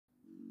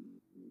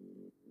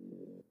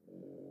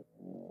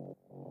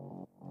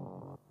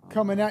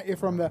Coming at you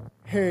from the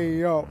Hey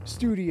Yo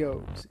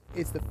Studios.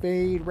 It's the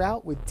Fade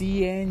Route with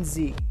D and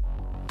Z.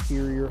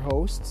 Here are your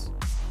hosts,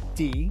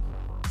 D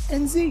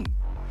and Z.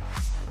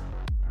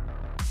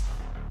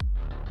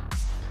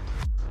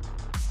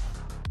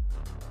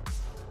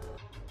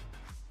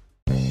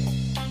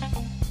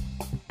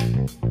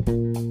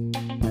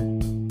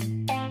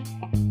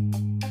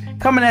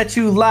 Coming at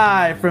you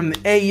live from the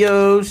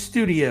Ayo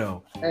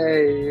Studio.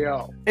 Hey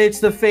yo. It's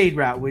the Fade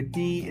Route with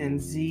D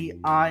and Z.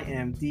 I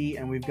am D,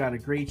 and we've got a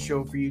great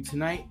show for you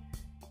tonight.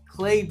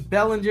 Cody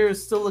Bellinger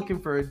is still looking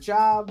for a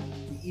job.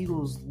 The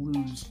Eagles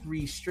lose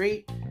 3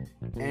 straight.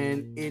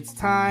 And it's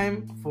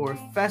time for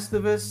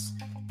Festivus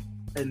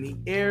and the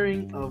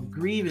airing of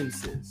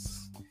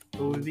grievances.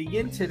 So we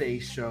begin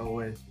today's show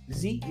with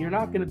Z. You're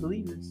not going to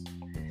believe this,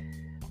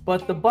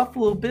 but the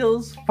Buffalo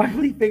Bills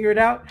finally figured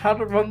out how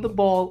to run the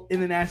ball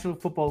in the National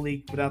Football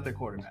League without their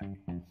quarterback.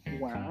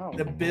 Wow.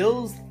 The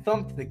Bills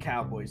thumped the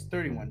Cowboys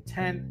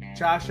 31-10.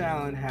 Josh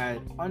Allen had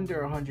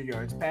under 100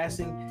 yards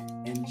passing,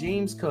 and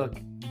James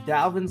Cook,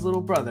 Dalvin's little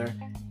brother,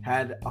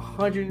 had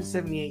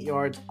 178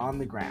 yards on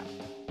the ground.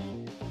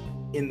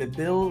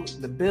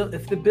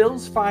 If the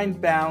Bills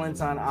find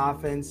balance on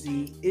offense,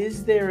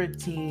 is there a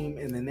team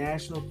in the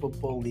National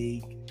Football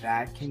League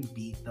that can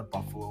beat the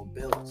Buffalo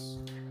Bills?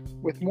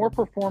 With more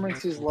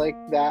performances like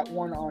that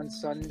one on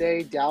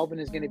Sunday, Dalvin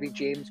is going to be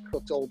James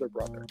Cook's older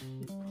brother.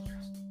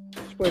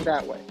 Let's put it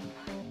that way.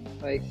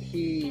 Like,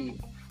 he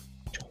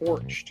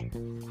torched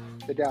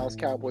the Dallas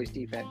Cowboys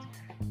defense.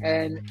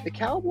 And the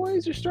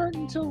Cowboys are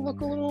starting to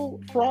look a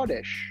little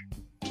fraudish,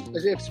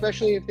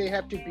 especially if they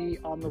have to be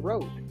on the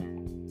road.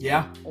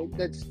 Yeah.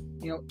 That's,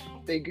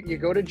 you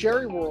go to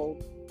Jerry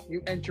World,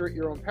 you enter at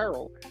your own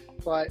peril.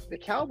 But the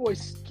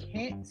Cowboys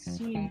can't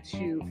seem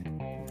to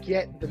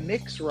get the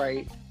mix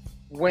right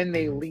when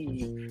they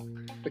leave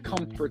the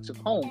comforts of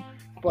home.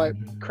 But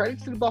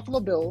credits to the Buffalo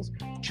Bills,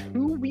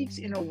 2 weeks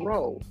in a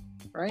row,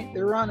 right?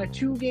 They're on a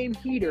 2-game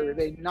heater.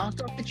 They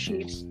knocked off the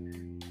Chiefs.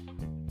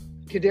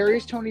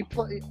 Kadarius Toney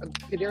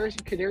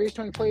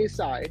play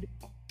aside.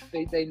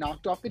 They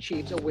knocked off the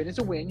Chiefs. A win is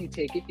a win. You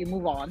take it, you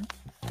move on.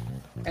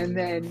 And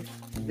then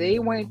they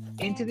went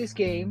into this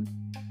game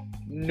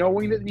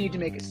knowing that they need to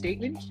make a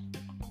statement,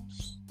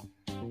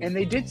 and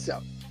they did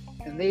so.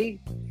 And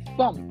they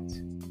bumped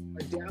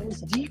a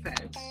Dallas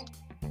defense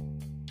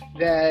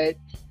that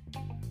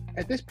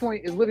at this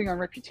point is living on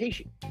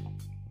reputation,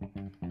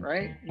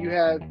 right?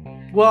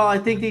 Well, I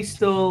think they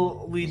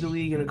still lead the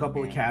league in a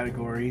couple of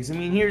categories. I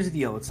mean, here's the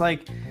deal. It's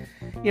like,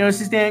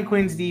 this is Dan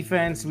Quinn's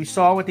defense. We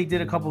saw what they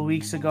did a couple of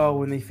weeks ago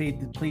when they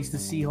faced the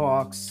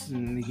Seahawks,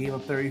 and they gave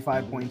up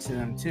 35 points to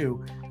them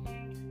too.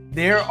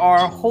 There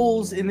are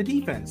holes in the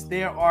defense.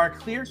 There are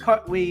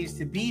clear-cut ways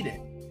to beat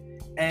it.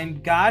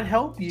 And God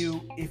help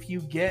you if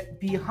you get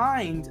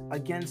behind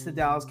against the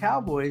Dallas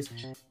Cowboys,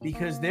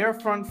 because their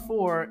front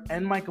four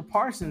and Micah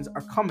Parsons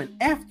are coming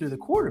after the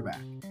quarterback.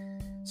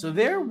 So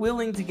they're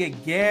willing to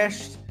get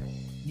gashed,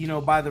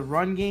 by the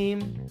run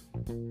game,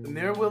 and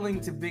they're willing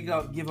to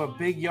give up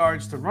big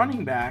yards to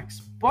running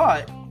backs.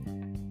 But,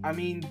 I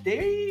mean,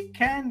 they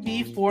can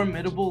be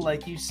formidable,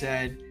 like you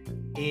said,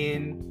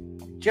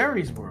 in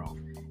Jerry's world.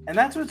 And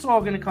that's what it's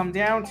all going to come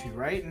down to,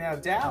 right? Now,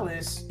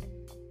 Dallas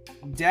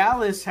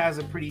has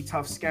a pretty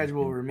tough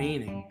schedule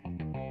remaining,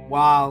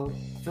 while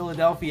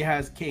Philadelphia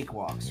has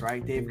cakewalks,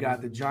 right? They've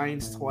got the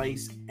Giants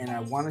twice, and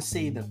I want to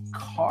say the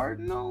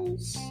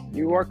Cardinals.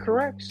 You are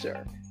correct,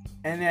 sir.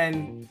 And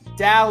then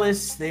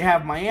Dallas, they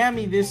have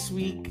Miami this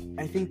week.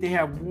 I think they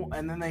have one,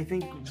 and then I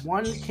think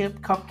one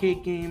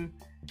cupcake game,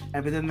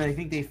 but then I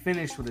think they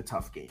finish with a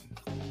tough game.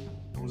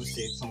 I want to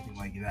say it's something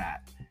like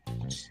that.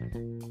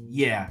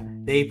 Yeah,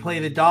 they play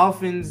the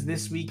Dolphins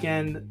this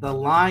weekend, the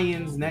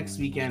Lions next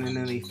weekend, and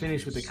then they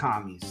finish with the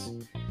Commies.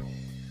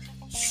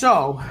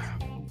 So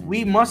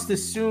we must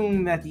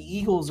assume that the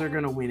Eagles are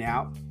going to win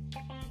out.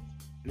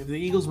 If the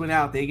Eagles win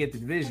out, they get the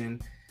division,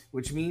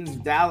 which means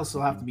Dallas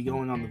will have to be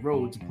going on the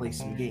road to play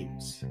some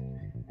games.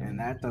 And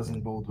that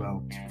doesn't bode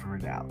well for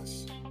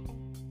Dallas.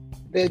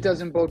 It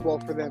doesn't bode well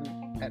for them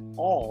at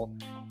all.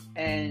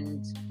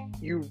 And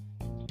you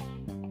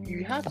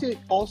have to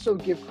also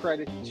give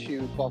credit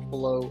to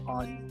Buffalo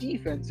on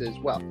defense as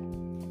well,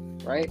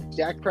 right?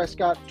 Dak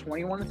Prescott,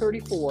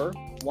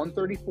 21-34,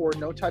 134,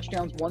 no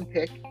touchdowns, 1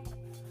 pick.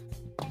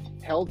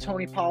 Held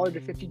Tony Pollard to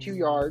 52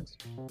 yards.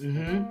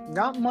 Mm-hmm.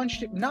 Not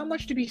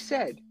much to be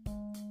said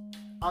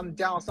on the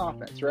Dallas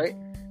offense, right?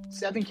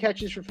 7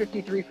 catches for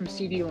 53 from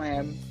CeeDee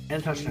Lamb.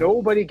 And touchdown.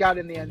 Nobody got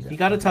in the end zone. He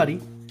got a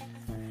tutty.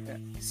 Yeah.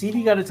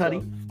 CeeDee got a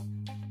tutty.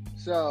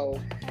 So,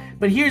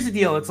 but here's the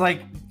deal. It's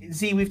like,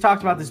 see, we've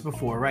talked about this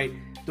before, right?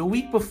 The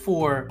week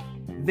before,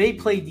 they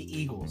played the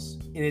Eagles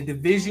in a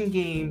division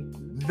game,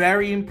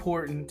 very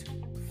important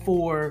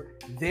for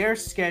their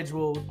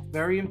schedule,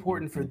 very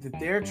important for what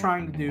they're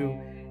trying to do.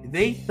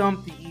 They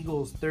thumped the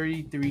Eagles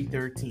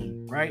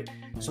 33-13, right?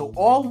 So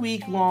all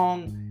week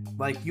long,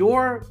 like,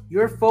 you're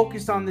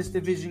focused on this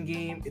division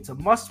game. It's a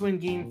must-win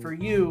game for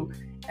you.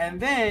 And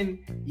then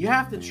you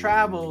have to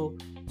travel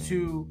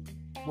to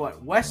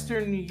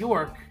Western New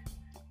York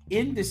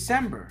in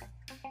December.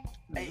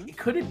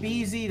 Could it be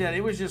easy that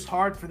it was just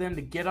hard for them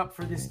to get up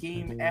for this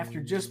game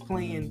after just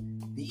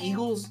playing the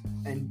Eagles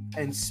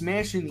and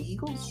smashing the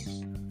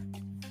Eagles?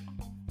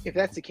 If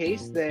that's the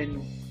case,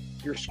 then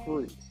you're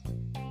screwed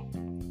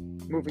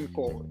moving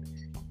forward.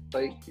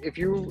 Like, if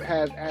you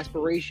have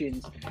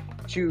aspirations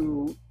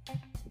to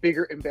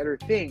bigger and better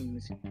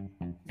things,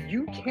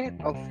 you can't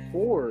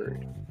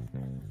afford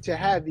to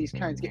have these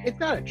kinds of games. It's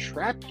not a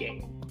trap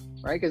game,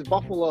 right? Because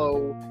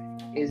Buffalo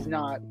is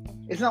not.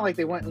 It's not like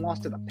they went and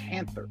lost to the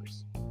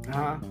Panthers.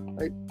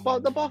 Like,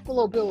 but the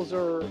Buffalo Bills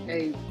are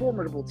a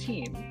formidable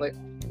team. Like,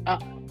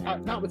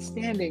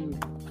 notwithstanding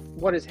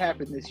what has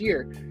happened this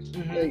year,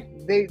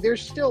 they're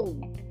still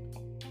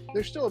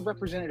a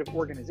representative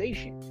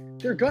organization.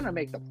 They're gonna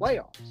make the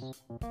playoffs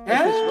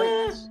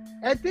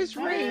at this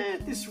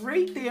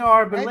rate. They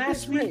are. But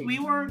last week we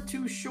weren't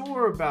too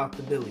sure about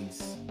the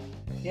Billies.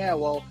 Yeah,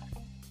 well,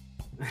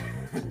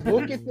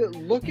 look at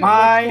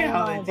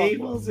how the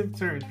tables have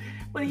turned.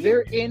 But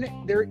they're in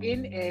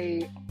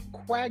a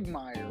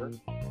quagmire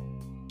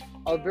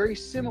of very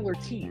similar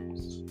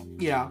teams.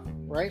 Yeah.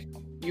 Right?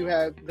 You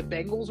have the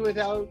Bengals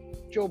without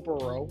Joe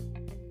Burrow.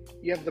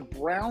 You have the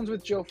Browns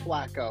with Joe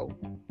Flacco.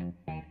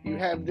 You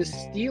have the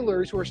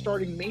Steelers who are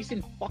starting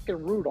Mason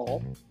fucking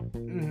Rudolph.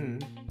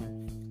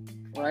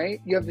 Right?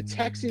 You have the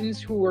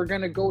Texans who are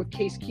going to go with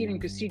Case Keenum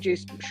because C.J.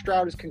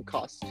 Stroud is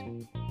concussed.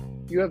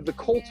 You have the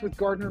Colts with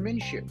Gardner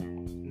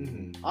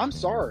Minshew. I'm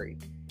sorry.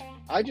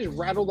 I just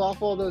rattled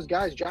off all those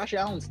guys. Josh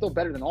Allen's still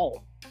better than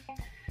all.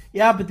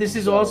 Yeah, but this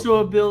is also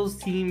a Bills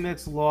team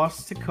that's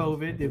lost to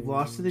COVID. They've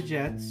lost to the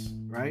Jets,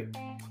 right?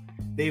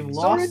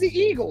 So did the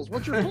Eagles.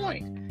 What's your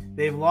point?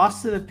 They've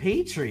lost to the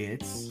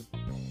Patriots.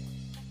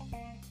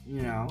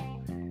 You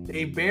know,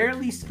 they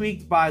barely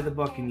squeaked by the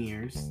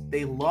Buccaneers.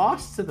 They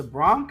lost to the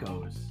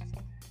Broncos.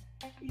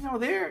 You know,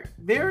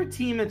 they're a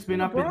team that's been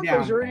up and down. The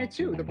Broncos are in it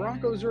too. The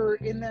Broncos are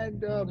in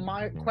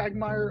that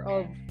quagmire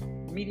of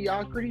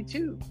mediocrity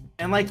too.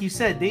 And like you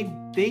said, they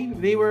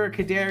were a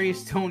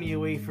Kadarius Toney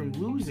away from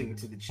losing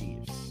to the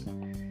Chiefs.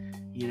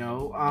 You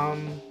know,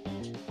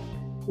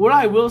 what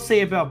I will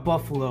say about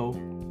Buffalo,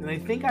 and I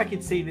think I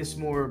could say this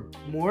more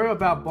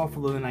about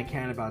Buffalo than I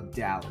can about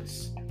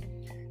Dallas.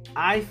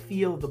 I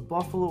feel the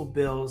Buffalo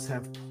Bills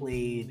have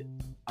played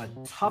a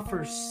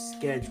tougher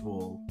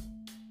schedule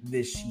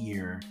this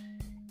year,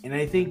 and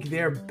I think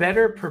they're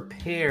better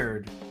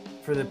prepared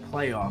for the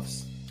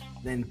playoffs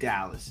than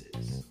Dallas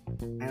is.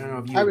 I don't know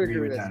if you agree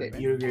with that.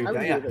 You agree with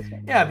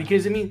that? Yeah,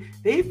 because, I mean,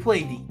 they've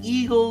played the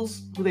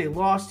Eagles, who they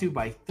lost to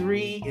by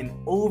 3 in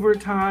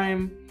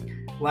overtime.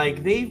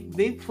 Like,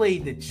 they've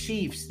played the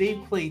Chiefs.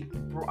 They've played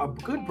a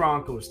good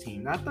Broncos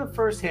team. Not the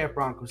first half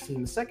Broncos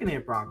team. The second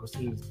half Broncos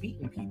team is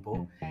beating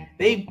people.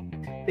 They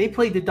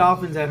played the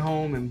Dolphins at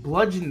home and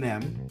bludgeoned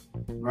them,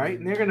 right?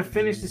 And they're going to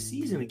finish the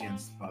season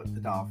against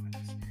the Dolphins.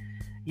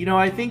 You know,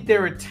 I think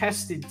they're a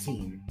tested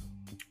team.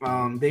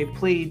 They've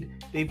played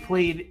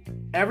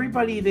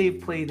everybody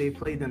they've played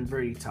them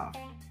very tough.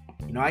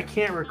 You know, I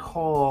can't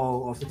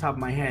recall off the top of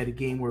my head a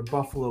game where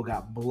Buffalo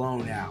got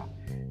blown out.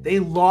 They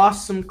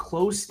lost some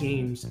close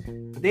games,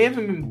 but they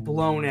haven't been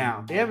blown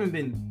out. They haven't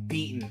been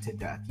beaten to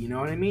death. You know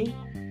what I mean?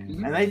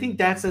 Mm-hmm. And I think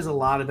that says a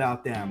lot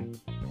about them.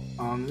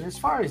 As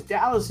far as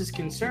Dallas is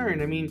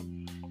concerned, I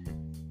mean,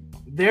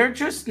 they're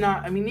just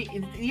not. I mean,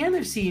 the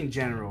NFC in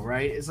general,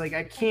 right? It's like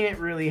I can't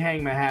really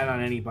hang my hat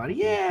on anybody.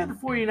 Yeah, the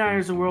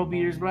 49ers are world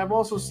beaters, but I've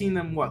also seen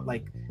them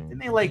didn't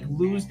they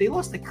lose? They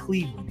lost to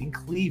Cleveland in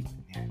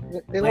Cleveland.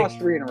 Man. They lost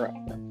 3 in a row.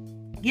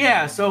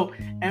 Yeah. So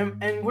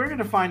and we're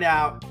gonna find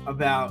out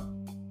about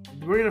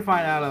the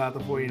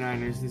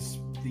 49ers this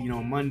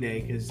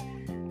Monday, because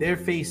they're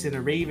facing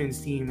a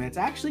Ravens team that's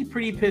actually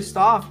pretty pissed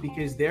off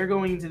because they're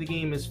going into the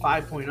game as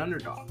 5-point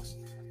underdogs.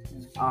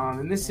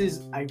 And this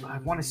is,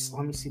 let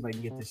me see if I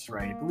can get this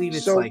right. I believe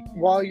it's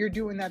while you're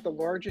doing that, the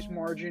largest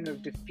margin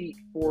of defeat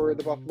for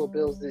the Buffalo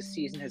Bills this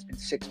season has been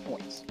 6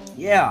 points.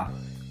 Yeah,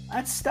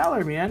 that's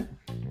stellar, man.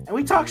 And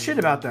we talk shit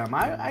about them.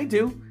 I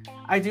do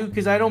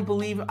because I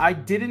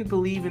didn't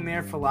believe in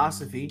their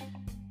philosophy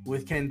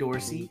with Ken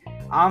Dorsey.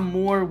 I'm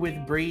more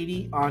with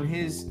Brady on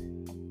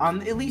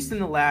at least in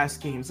the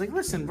last game. It's like,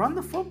 listen, run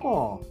the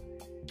football.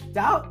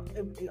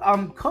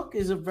 Cook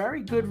is a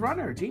very good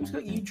runner. James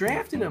Cook, you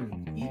drafted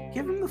him. You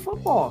give him the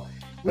football.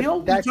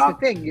 The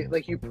thing. You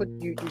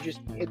just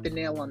hit the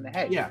nail on the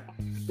head. Yeah.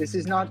 This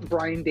is not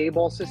Brian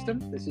Daboll system.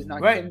 This is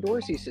not Ken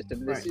Dorsey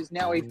system. This is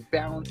now a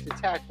balanced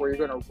attack where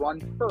you're going to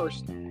run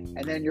first,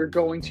 and then you're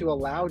going to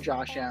allow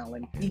Josh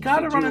Allen. You got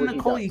to run in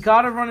the cold. You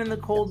got to run in the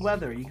cold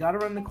weather. You got to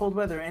run in the cold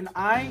weather.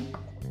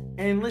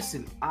 And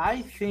listen,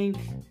 I think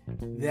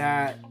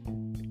that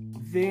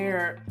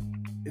they're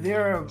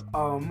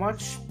a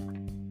much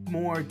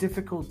more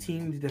difficult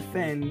team to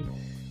defend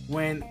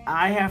when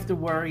I have to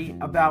worry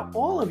about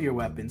all of your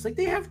weapons. Like,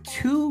 they have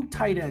 2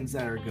 tight ends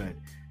that are good.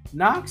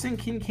 Knox and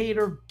Kincaid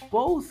are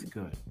both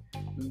good.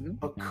 Mm-hmm.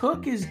 But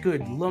Cook is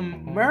good.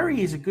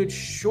 Murray is a good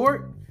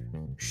short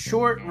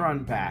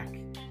run back.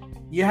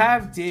 You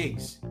have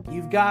Diggs.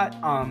 You've got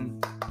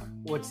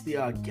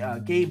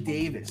Gabe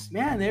Davis.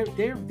 Man,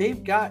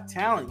 they've got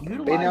talent. They now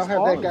Utilize have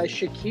all that of guy it.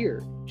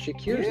 Shakir.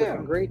 Shakir's Yeah.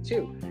 looking great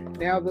too.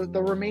 Now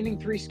the remaining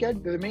three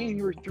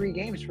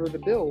games for the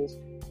Bills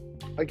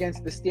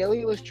against the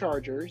Staley-less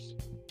Chargers,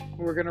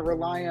 who are going to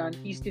rely on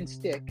Easton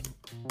Stick,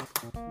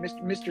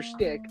 Mr.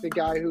 Stick, the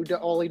guy who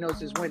all he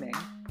knows is winning.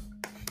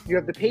 You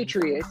have the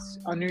Patriots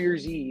on New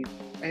Year's Eve,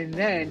 and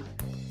then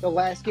the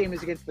last game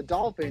is against the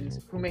Dolphins,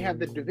 who may have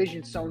the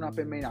division sewn up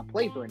and may not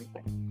play for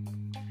anything.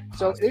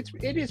 So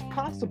it is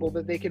possible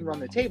that they can run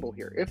the table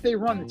here. If they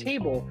run the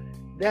table,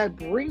 that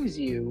brings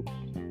you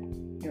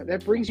to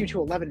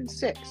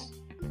 11-6.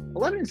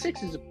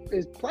 11-6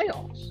 is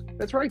playoffs.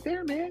 That's right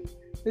there, man.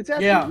 It's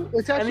absolutely,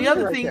 It's and absolutely the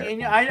other right thing, there.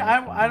 and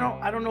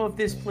I don't know if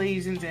this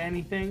plays into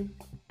anything,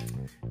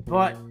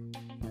 but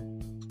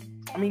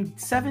I mean,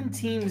 7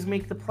 teams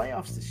make the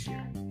playoffs this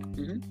year,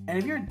 and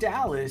if you're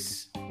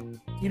Dallas,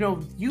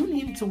 you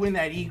need to win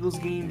that Eagles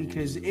game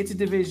because it's a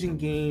division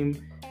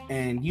game,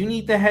 and you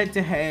need the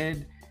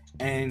head-to-head,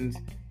 and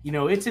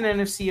it's an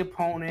NFC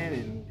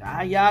opponent,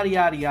 and yada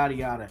yada yada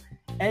yada.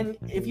 And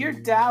if you're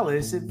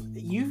Dallas,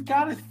 you've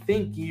got to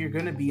think you're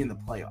going to be in the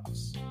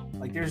playoffs.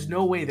 Like, there's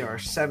no way there are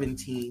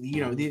 17.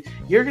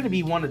 You're going to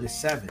be one of the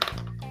 7.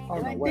 Oh,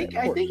 and no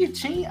I think it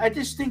change. I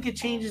just think it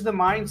changes the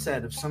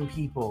mindset of some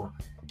people.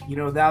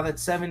 Now that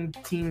 7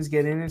 teams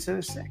get in instead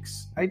of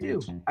 6. I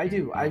do.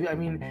 I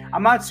mean,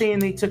 I'm not saying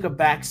they took a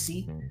back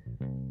seat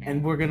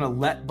and we're going to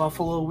let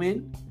Buffalo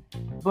win,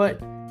 but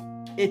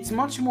it's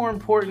much more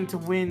important to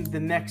win the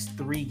next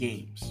 3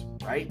 games,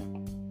 right?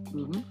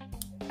 Mm-hmm.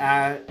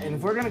 And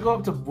if we're going to go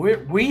up to,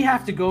 we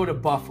have to go to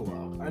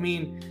Buffalo. I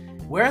mean,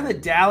 we're the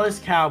Dallas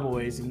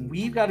Cowboys, and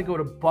we've got to go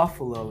to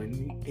Buffalo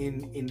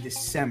in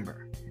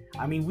December.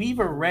 I mean,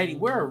 we're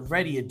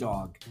already a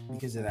dog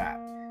because of that.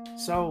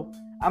 So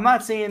I'm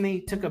not saying they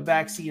took a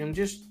backseat.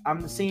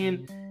 I'm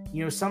saying,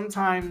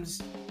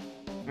 sometimes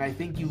I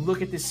think you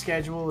look at the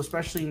schedule,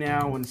 especially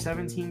now when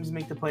 7 teams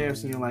make the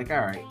playoffs, and you're like,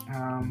 all right,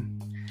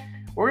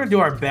 we're going to do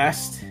our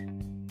best,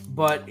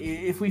 but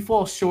if we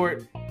fall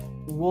short,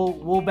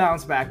 we'll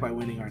bounce back by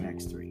winning our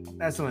next 3.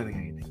 That's the only thing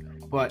I can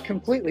think of. But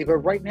completely. But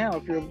right now,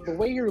 the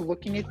way you're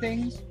looking at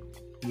things,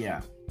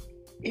 yeah,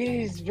 it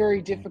is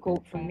very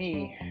difficult for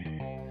me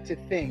to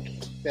think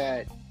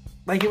that,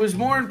 like, it was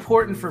more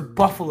important for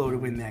Buffalo to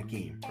win that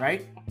game,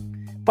 right?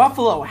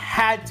 Buffalo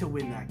had to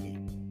win that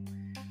game.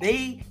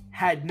 They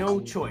had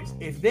no choice.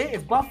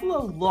 If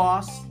Buffalo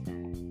lost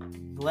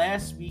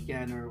last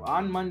weekend or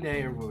on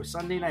Monday or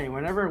Sunday night,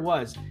 whenever it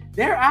was,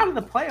 they're out of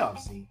the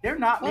playoffs. See? They're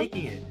not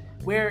making it.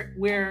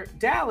 Where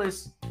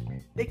Dallas,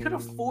 they could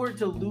afford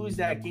to lose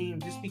that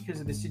game just because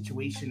of the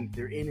situation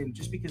they're in and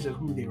just because of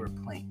who they were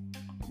playing.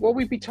 Well,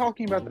 we'd be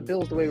talking about the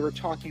Bills the way we're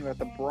talking about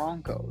the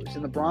Broncos,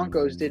 and the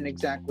Broncos didn't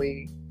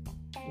exactly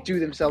do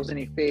themselves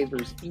any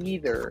favors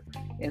either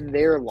in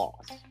their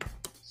loss.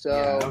 So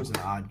yeah, that was an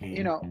odd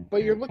game.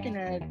 But you're looking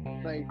at,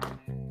 like,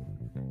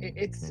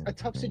 it's a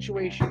tough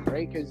situation,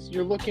 right? Because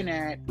you're looking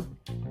at,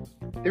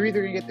 they're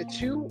either going to get the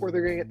 2 or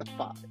they're going to get the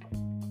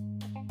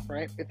 5,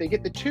 right? If they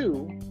get the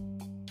 2,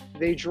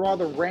 they draw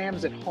the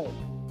Rams at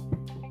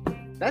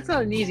home. That's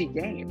not an easy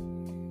game.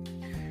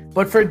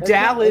 But for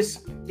Dallas,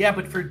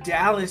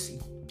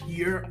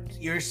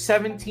 you're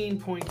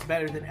 17 points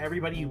better than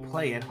everybody you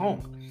play at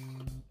home.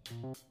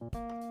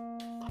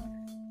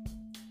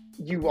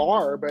 You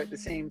are, but at the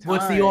same time,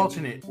 What's the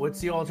alternate?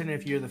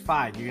 If you're the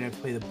 5? You're gonna have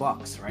to play the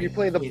Bucks, right? You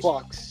play the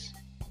Bucks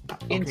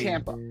in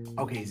Tampa.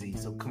 Okay, Z.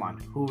 So come on,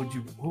 who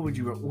would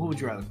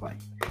you rather play?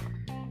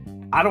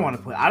 I don't want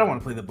to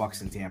play the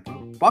Bucks in Tampa.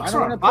 Bucks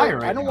are on fire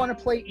right now. I don't want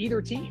to play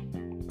either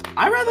team.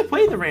 I'd rather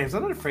play the Rams.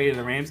 I'm not afraid of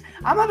the Rams.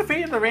 I'm not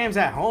afraid of the Rams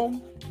at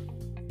home.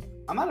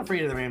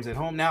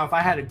 Now, if I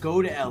had to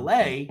go to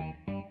LA,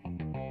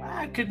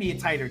 it could be a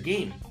tighter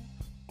game.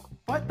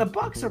 But the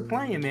Bucks are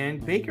playing, man.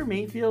 Baker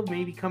Mayfield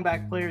maybe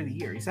comeback player of the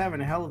year. He's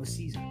having a hell of a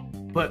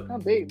season. But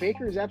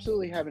Baker is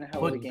absolutely having a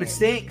hell of a game. But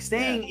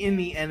staying in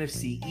the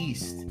NFC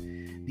East,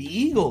 the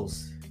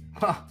Eagles,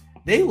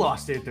 they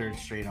lost their 3rd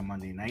straight on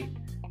Monday night,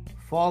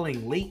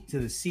 falling late to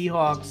the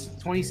Seahawks.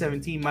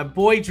 2017. My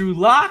boy Drew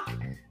Lock,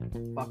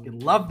 fucking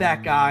love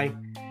that guy.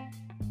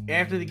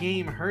 After the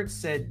game, Hurts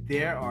said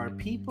there are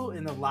people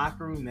in the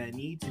locker room that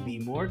need to be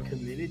more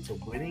committed to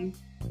winning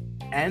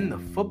and the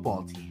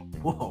football team.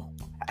 Whoa,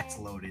 that's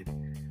loaded.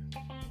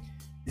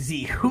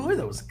 Z, who are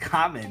those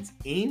comments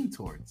aimed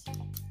towards?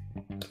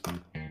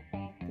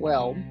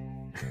 Well,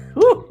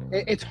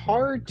 it's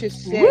hard to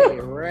say,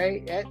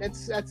 right?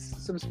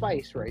 That's some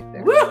spice right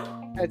there.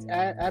 That's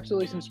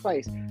absolutely some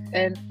spice.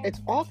 And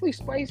it's awfully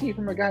spicy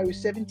from a guy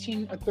who's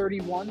 17 of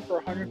 31 for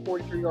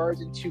 143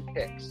 yards and 2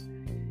 picks.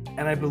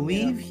 And I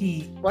believe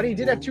but he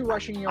did have 2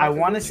 rushing yards. I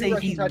want to say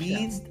he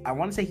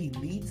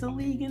leads the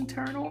league in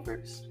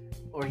turnovers,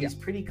 or he's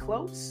pretty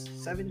close.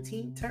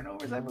 17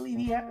 turnovers, I believe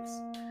he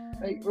has.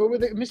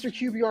 With Mr.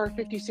 QBR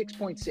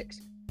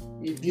 56.6.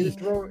 You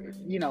throw,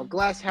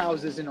 glass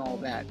houses and all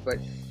that, but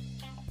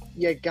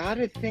you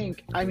gotta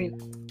think. I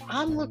mean,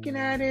 I'm looking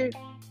at it.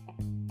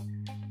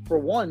 For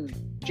one,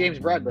 James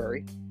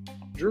Bradbury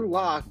Drew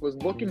Lock was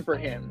looking for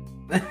him.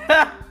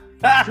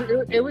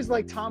 It was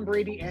like Tom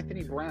Brady,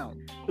 Anthony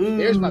Brown.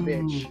 There's my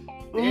bitch.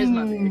 There's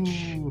my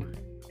bitch.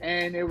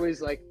 And it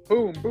was like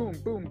boom, boom,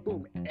 boom,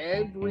 boom.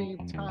 Every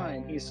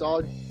time he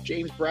saw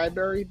James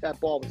Bradbury, that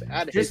ball was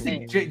out of his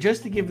hand.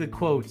 Just to give the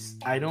quotes,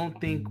 I don't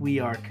think we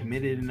are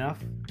committed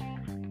enough.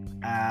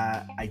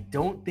 I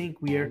don't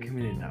think we are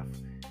committed enough.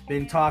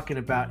 Been talking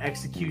about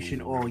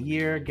execution all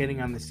year,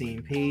 getting on the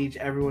same page,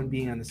 everyone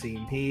being on the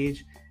same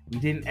page. We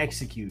didn't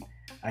execute.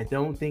 I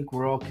don't think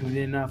we're all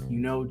committed enough.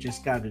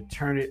 Just got to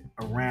turn it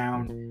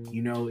around.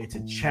 It's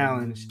a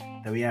challenge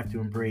that we have to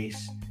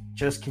embrace.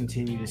 Just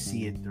continue to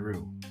see it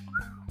through.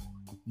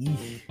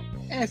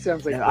 It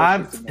sounds like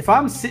if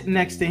I'm sitting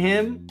next to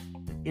him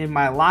in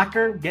my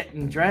locker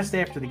getting dressed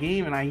after the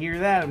game and I hear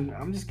that,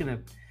 I'm just going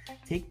to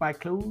take my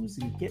clothes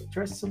and get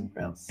dressed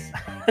somewhere else.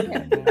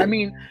 I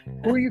mean,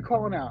 who are you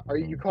calling out? Are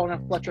you calling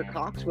out Fletcher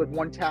Cox with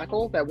one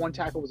tackle? That one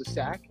tackle was a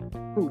sack?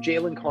 Who?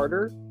 Jalen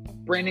Carter?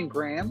 Brandon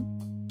Graham?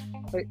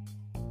 Like,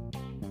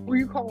 who are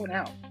you calling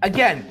out?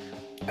 Again,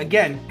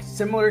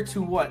 similar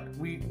to what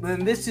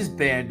and this is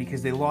bad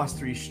because they lost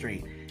 3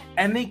 straight.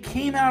 And they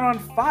came out on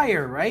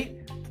fire, right?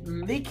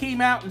 They came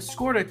out and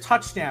scored a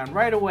touchdown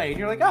right away. And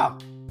you're like, oh,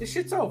 this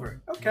shit's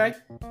over. Okay.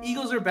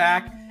 Eagles are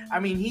back. I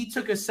mean, he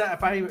took if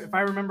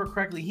I remember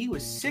correctly, he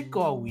was sick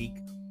all week.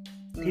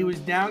 He was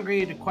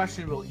downgraded to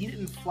questionable. He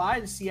didn't fly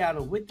to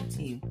Seattle with the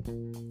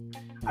team.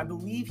 I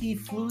believe he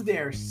flew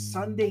there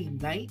Sunday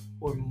night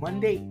or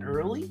Monday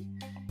early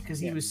because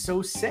he was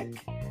so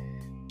sick.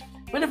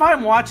 But if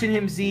I'm watching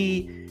him,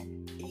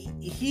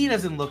 he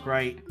doesn't look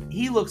right.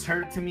 He looks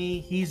hurt to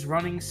me. He's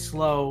running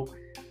slow.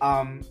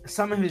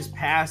 Some of his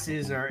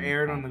passes are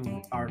aired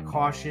on our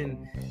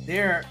caution.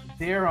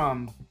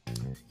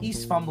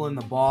 He's fumbling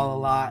the ball a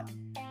lot.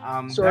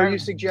 So are you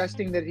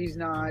suggesting that he's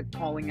not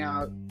calling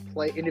out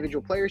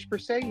individual players per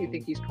se? You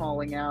think he's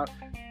calling out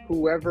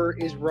whoever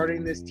is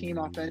running this team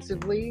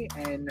offensively?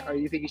 And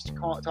you think he's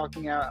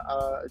talking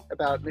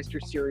about Mr.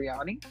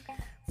 Sirianni?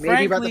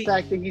 Maybe about the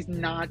fact that he's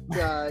not,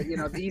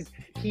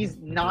 he's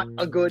not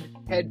a good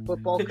head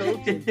football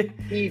coach.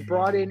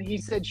 And he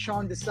said,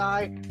 Sean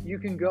Desai, you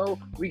can go.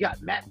 We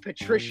got Matt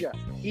Patricia.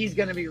 He's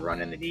going to be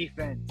running the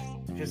defense.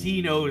 Because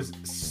he knows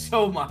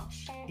so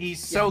much.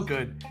 He's so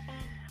good.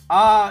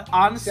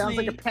 Honestly, sounds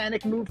like a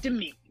panic move to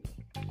me.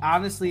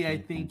 Honestly, I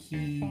think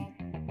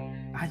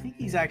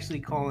he's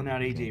actually calling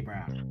out AJ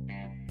Brown.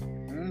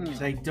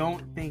 So I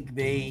don't think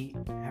they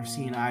have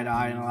seen eye to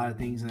eye on a lot of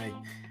things, and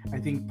I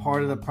think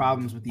part of the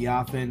problems with the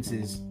offense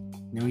is,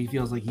 he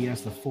feels like he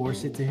has to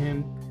force it to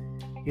him.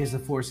 He has to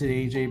force it to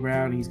AJ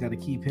Brown. He's got to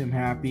keep him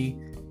happy.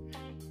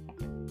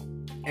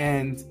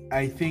 And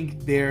I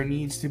think there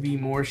needs to be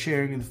more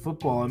sharing of the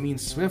football. I mean,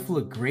 Swift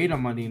looked great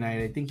on Monday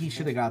night. I think he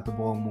should have got the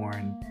ball more,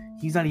 and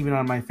he's not even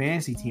on my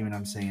fantasy team, and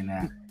I'm saying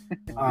that.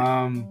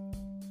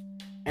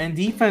 And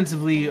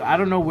defensively, I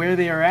don't know where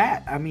they are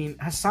at. I mean,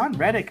 Hassan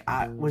Reddick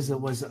was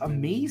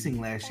amazing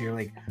last year.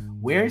 Like,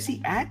 where is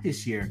he at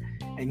this year?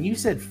 And you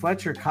said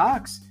Fletcher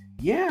Cox.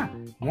 Yeah,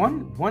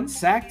 one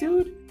sack,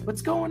 dude.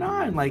 What's going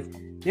on? Like,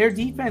 their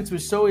defense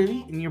was so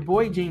elite, and your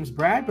boy James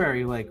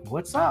Bradbury, like,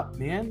 what's up,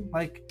 man?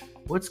 Like,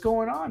 what's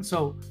going on?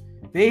 So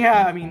they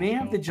have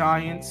the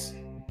Giants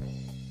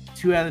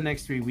 2 out of the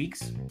next 3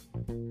 weeks,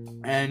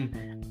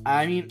 and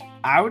I mean,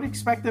 I would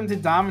expect them to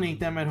dominate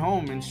them at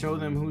home and show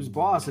them who's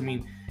boss. I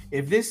mean,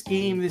 if this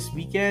game this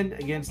weekend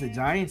against the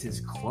Giants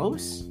is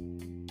close,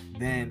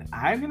 then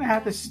I'm going to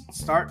have to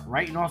start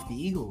writing off the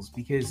Eagles,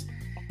 because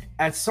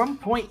at some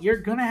point you're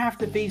going to have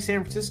to face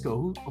San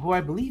Francisco, who I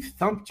believe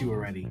thumped you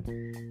already.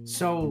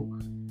 So,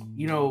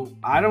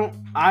 I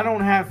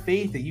don't have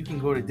faith that you can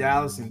go to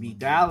Dallas and beat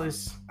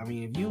Dallas. I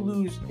mean, if you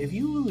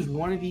lose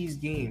one of these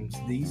games,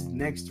 these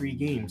next 3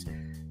 games,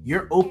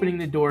 you're opening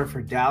the door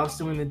for Dallas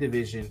to win the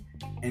division,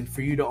 and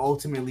for you to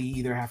ultimately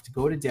either have to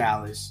go to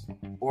Dallas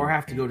or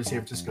have to go to San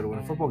Francisco to win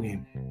a football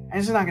game. And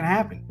it's not going to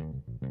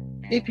happen.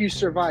 If you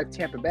survive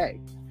Tampa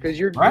Bay, because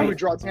you would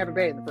draw Tampa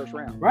Bay in the first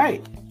round.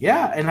 Right.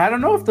 Yeah, and I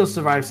don't know if they'll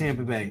survive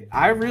Tampa Bay.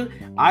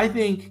 I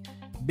think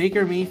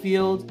Baker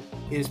Mayfield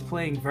is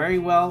playing very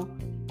well.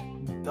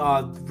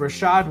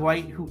 Rashad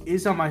White, who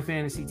is on my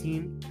fantasy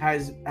team,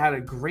 has had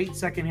a great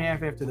second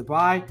half after the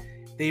bye.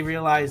 They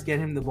realized get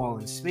him the ball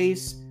in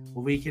space.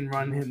 Well, we can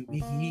run him.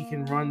 He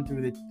can run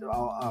through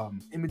the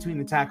in between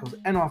the tackles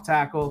and off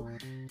tackle.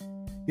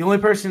 The only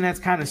person that's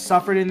kind of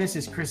suffered in this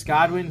is Chris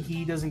Godwin.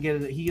 He doesn't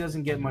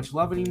get much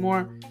love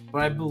anymore.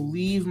 But I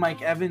believe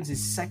Mike Evans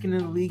is second in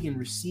the league in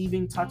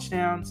receiving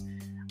touchdowns.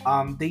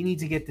 They need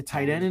to get the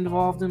tight end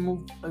involved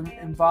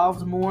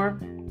more.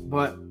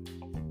 But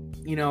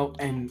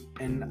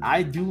and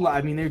I do.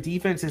 I mean, their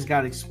defense has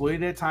got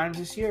exploited at times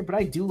this year. But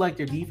I do like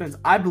their defense.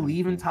 I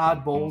believe in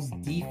Todd Bowles'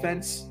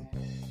 defense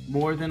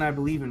more than I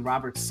believe in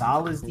Robert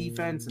Saleh's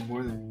defense, and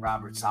more than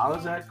Robert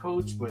Saleh's head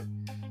coach. But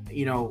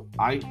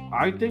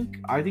I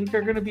think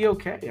they're going to be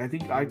okay.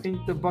 I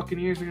think the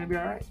Buccaneers are going to be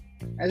all right.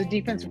 As a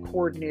defensive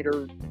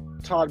coordinator,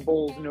 Todd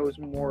Bowles knows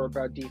more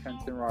about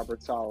defense than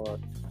Robert Saleh.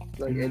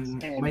 Like it's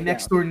my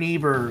next door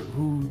neighbor,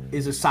 who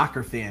is a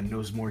soccer fan,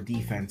 knows more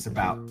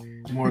about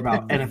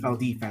NFL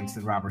defense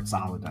than Robert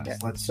Saleh does. Yeah.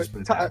 Let's just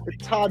put it that way.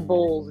 Todd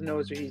Bowles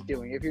knows what he's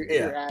doing. If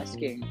you're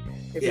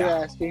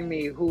asking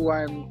me who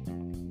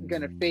I'm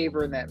gonna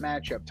favor in that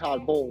matchup,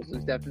 Todd Bowles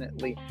is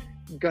definitely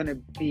gonna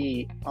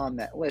be on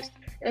that list.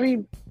 I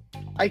mean,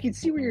 I can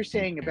see what you're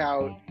saying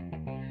about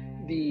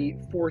the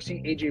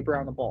forcing AJ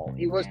Brown the ball.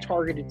 He was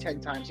targeted 10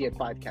 times. He had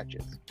 5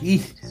 catches.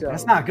 So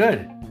that's not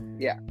good.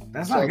 Yeah,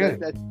 that's not good.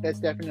 That's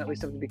definitely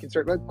something to be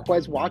concerned about.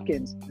 Quez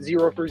Watkins,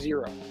 0 for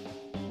 0.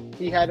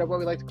 He had what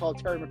we like to call a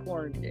Terry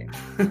McLaurin game.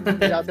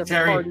 He's out there for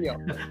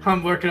cardio.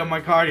 I'm working on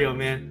my cardio,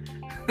 man.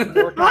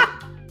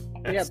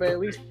 Yeah, but at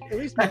least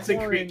that's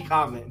McLaurin, a great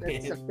comment.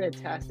 That's a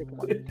fantastic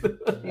one.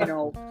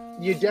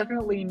 You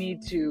definitely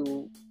need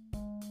to.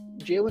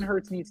 Jalen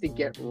Hurts needs to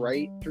get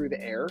right through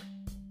the air,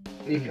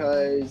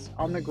 because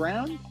on the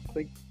ground,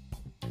 like,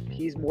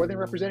 he's more than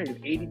representative.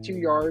 82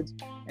 yards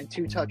and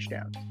 2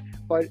 touchdowns.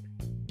 But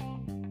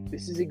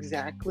this is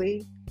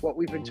exactly what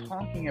we've been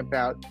talking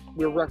about.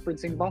 We're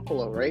referencing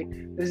Buffalo, right?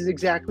 This is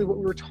exactly what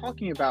we were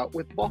talking about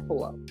with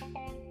Buffalo.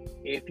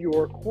 If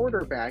your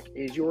quarterback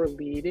is your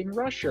leading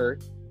rusher,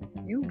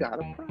 you got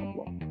a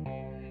problem.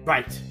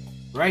 Right.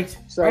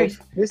 So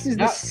this is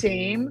the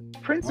same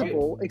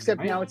principle,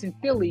 except now it's in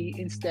Philly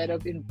instead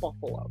of in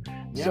Buffalo.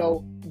 Yeah.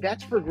 So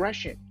that's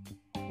regression.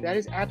 That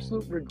is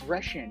absolute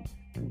regression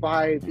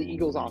by the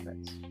Eagles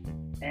offense.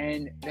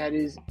 And that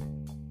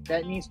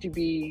needs to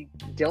be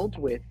dealt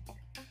with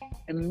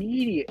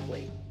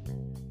immediately.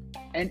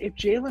 And if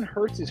Jalen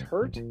Hurts is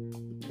hurt,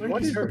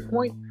 the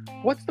point?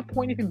 What's the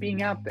point of him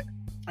being out there?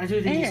 I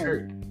do think he's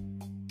hurt.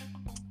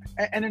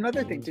 And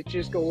another thing, to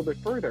just go a little bit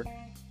further,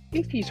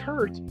 if he's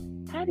hurt,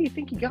 how do you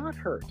think he got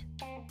hurt?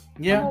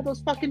 Yeah. From all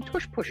those fucking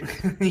tush pushes.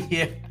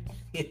 Yeah.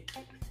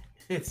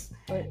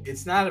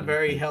 It's not a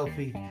very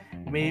healthy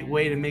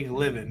way to make a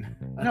living.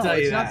 I'll tell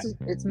you that.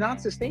 It's not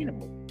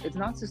sustainable. It's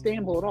not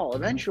sustainable at all.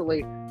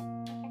 Eventually,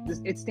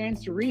 it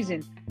stands to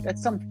reason that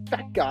some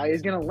fat guy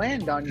is going to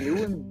land on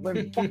you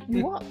and fuck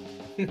you up.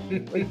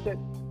 Like that.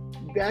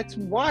 That's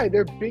why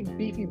they're big,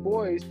 beefy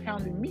boys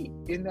pounding meat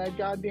in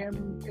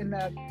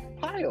that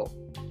pile.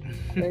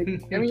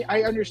 Like, I mean,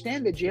 I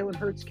understand that Jalen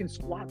Hurts can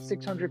squat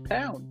 600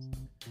 pounds,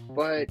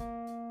 but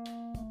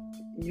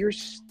you're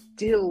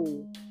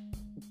still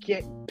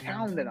getting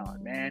pounded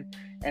on, man.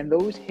 And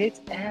those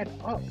hits add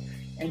up.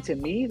 And to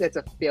me, that's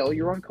a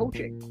failure on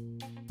coaching.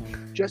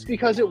 Just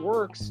because it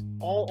works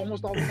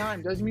almost all the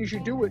time doesn't mean you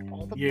should do it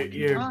all the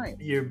time.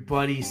 Your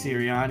buddy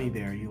Sirianni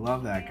there, you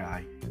love that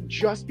guy.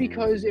 Just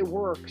because it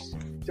works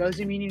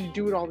doesn't mean you need to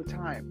do it all the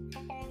time.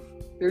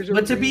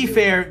 To be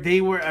fair,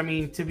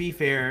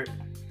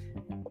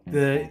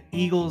 the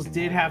Eagles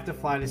did have to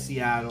fly to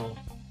Seattle.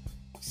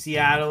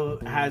 Seattle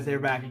has their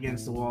back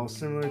against the wall,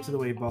 similar to the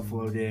way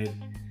Buffalo did.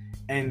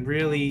 And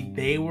really,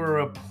 they were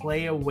a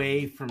play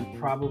away from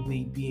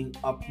probably being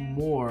up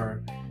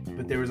more,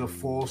 but there was a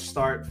false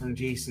start from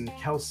Jason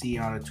Kelsey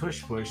on a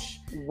tush push.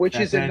 Which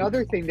is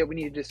another thing that we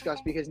need to discuss,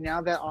 because now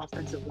that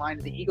offensive line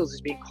of the Eagles is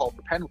being called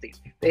for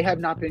penalties. They have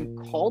not been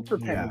called for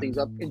penalties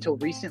up until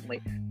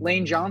recently.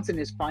 Lane Johnson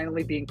is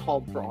finally being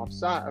called for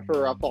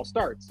false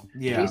starts.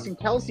 Yeah. Jason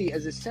Kelsey,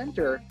 as a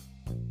center,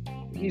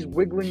 he's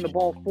wiggling the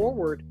ball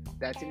forward.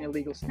 That's an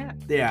illegal snap.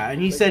 Yeah,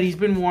 and he said he's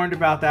been warned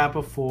about that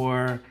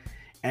before.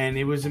 And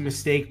it was a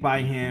mistake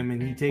by him, and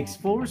he takes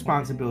full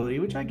responsibility,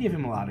 which I give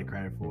him a lot of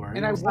credit for.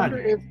 And I wonder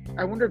if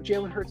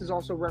Jalen Hurts is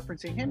also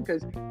referencing him,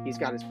 because he's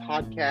got his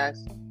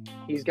podcast,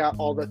 he's got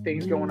all the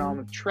things going on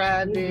with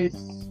Travis.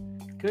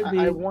 Could be.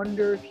 I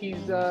wonder if he's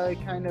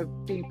kind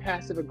of being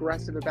passive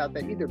aggressive about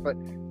that either. But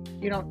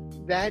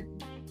that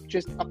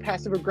just a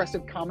passive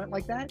aggressive comment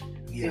like that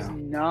is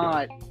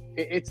not.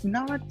 It's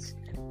not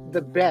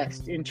the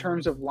best in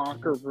terms of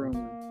locker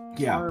room.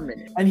 Yeah,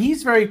 and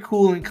he's very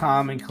cool and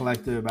calm and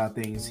collected about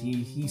things.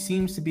 He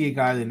seems to be a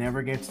guy that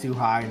never gets too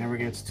high, never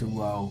gets too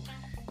low,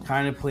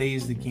 kind of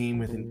plays the game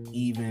with an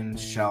even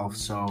shelf.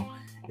 So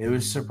it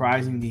was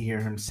surprising to hear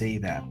him say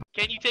that.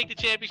 Can you take the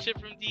championship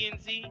from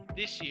DNZ?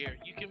 This year,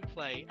 you can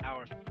play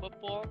our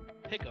football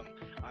pick'em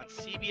on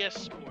CBS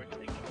Sports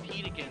and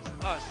compete against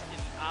us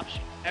in the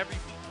option every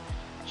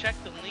week. Check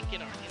the link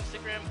in our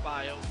Instagram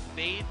bio,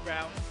 Fade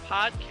Route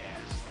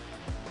Podcast,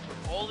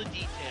 for all the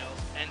details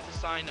and to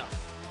sign up.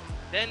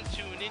 Then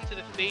tune into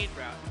the Fade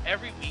Route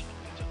every week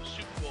until the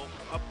Super Bowl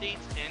for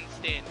updates and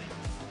standings.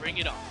 Bring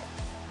it on.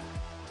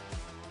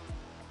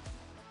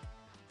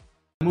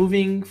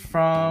 Moving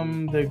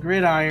from the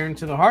gridiron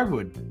to the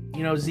hardwood.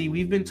 Z,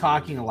 we've been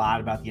talking a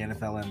lot about the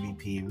NFL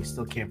MVP. We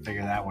still can't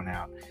figure that one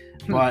out.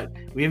 But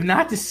we have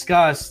not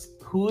discussed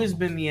who has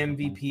been the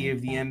MVP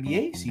of the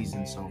NBA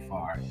season so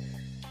far.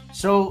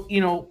 So,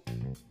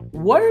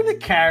 what are the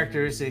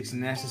characteristics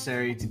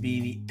necessary to be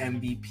the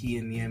MVP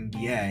in the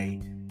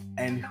NBA?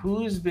 And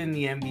who's been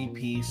the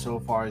MVP so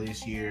far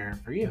this year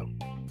for you?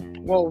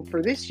 Well,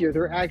 for this year,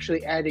 they're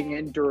actually adding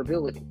in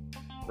durability,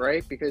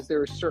 right? Because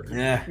there are certain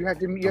you have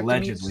to meet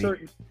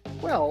certain.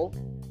 Well,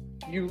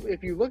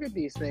 if you look at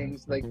these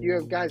things, like you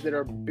have guys that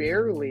are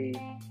barely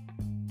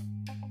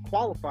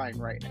qualifying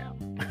right now.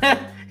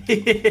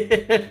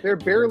 They're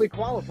barely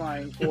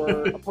qualifying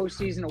for a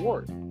postseason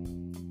award.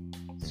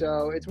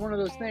 So it's one of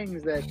those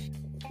things that,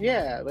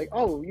 yeah, like,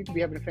 oh, you could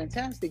be having a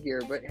fantastic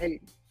year, but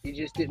hey, you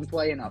just didn't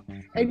play enough.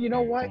 And you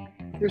know what?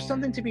 There's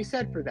something to be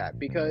said for that,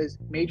 because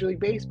Major League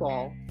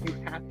Baseball, you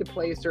have to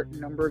play a certain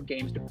number of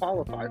games to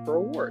qualify for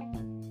award.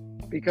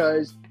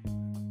 Because,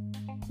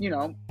 you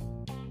know,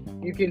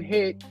 you can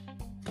hit.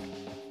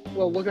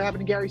 Well, look what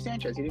happened to Gary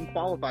Sanchez. He didn't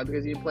qualify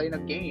because he didn't play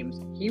enough games.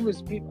 He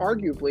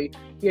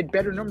had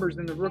better numbers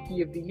than the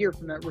Rookie of the Year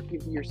from that Rookie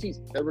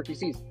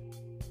season.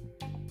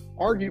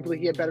 Arguably,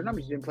 he had better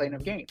numbers. He didn't play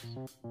enough games.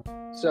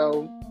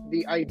 So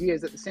the idea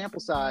is that the sample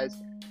size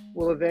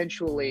will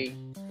eventually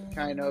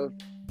kind of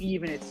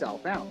even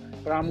itself out.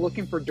 But I'm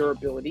looking for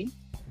durability.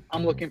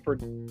 I'm looking for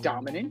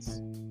dominance.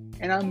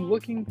 And I'm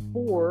looking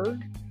for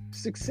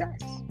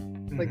success.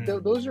 Mm-hmm. Like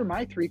those are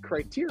my three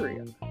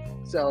criteria.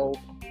 So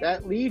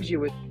that leaves you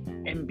with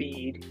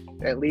Embiid.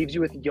 That leaves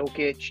you with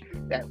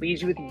Jokic. That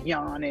leaves you with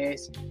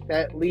Giannis.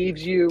 That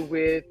leaves you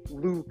with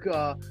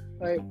Luka.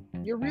 Like,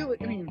 you're really,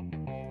 I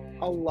mean,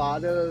 a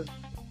lot of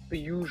the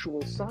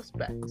usual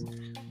suspects.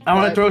 I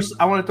want to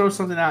throw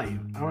something at you.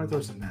 I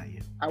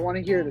want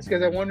to hear this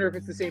because I wonder if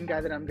it's the same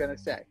guy that I'm going to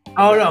say.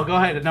 Oh, no, go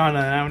ahead. No,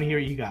 I want to hear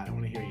what you got.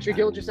 Shai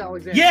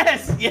Gilgeous-Alexander.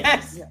 Yes.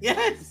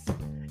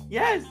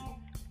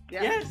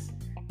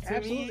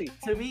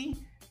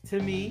 To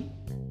me,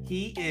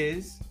 he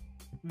is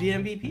the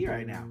MVP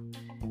right now.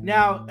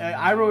 Now,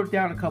 I wrote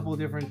down a couple of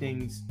different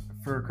things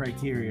for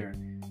criteria.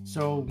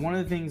 So one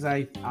of the things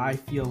I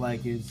feel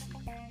like is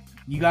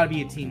you got to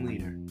be a team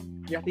leader.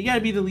 Yeah. You got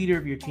to be the leader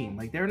of your team.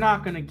 Like, they're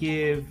not going to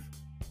give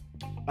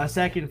a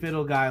second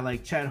fiddle guy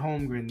like Chet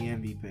Holmgren the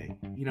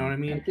MVP. You know what I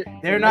mean?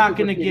 They're not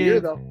going to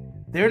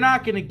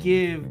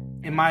give,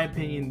 in my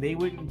opinion, they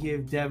wouldn't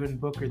give Devin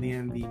Booker the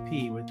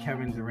MVP with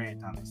Kevin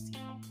Durant on his team.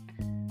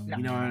 No.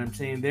 You know what I'm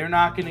saying? They're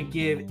not going to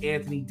give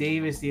Anthony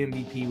Davis the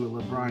MVP with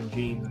LeBron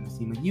James on his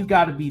team. Like, you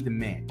got to be the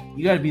man.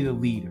 You got to be the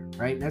leader,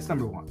 right? That's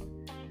number one.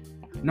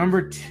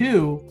 Number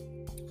two,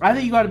 I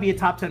think you got to be a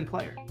top 10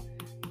 player.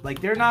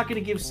 Like, they're not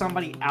going to give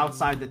somebody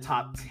outside the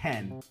top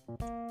 10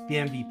 the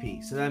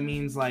MVP. So that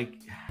means like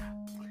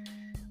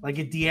a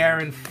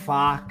De'Aaron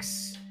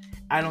Fox.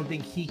 I don't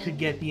think he could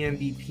get the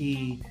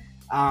MVP.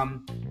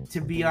 To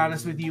be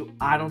honest with you,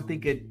 I don't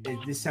think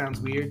this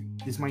sounds weird.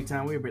 This might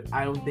sound weird, but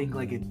I don't think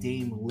like a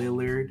Dame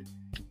Lillard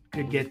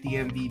could get the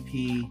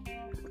MVP.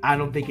 I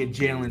don't think a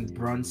Jalen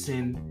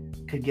Brunson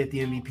could get the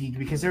MVP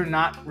because they're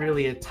not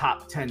really a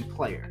top 10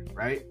 player,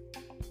 right?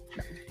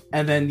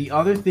 And then the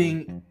other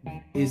thing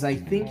is I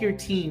think your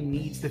team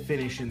needs to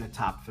finish in the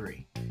top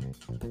 3.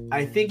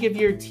 I think if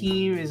your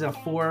team is a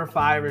 4 or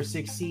 5 or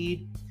 6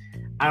 seed,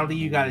 I don't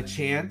think you got a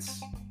chance.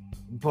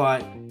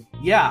 But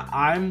yeah,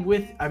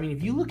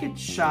 if you look at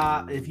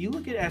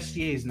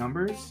SGA's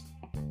numbers,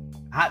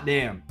 hot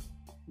damn.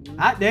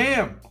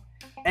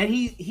 And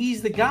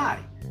he's the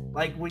guy.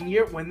 Like when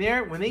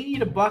they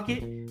need a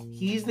bucket,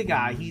 he's the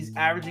guy. He's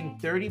averaging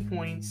 30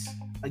 points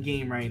a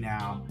game right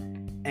now.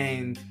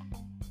 And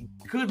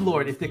good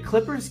Lord, if the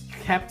Clippers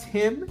kept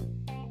him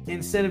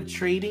instead of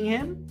trading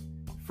him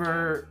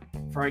for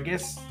I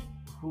guess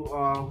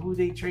who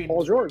they traded?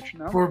 Paul George,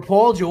 no? For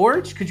Paul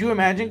George? Could you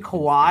imagine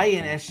Kawhi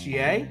and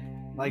SGA?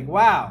 Like,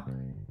 wow.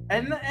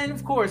 And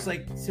of course,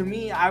 like, to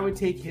me, I would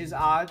take his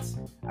odds.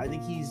 I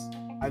think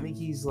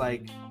he's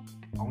like,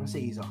 I want to say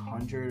he's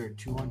 100 or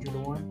 200 to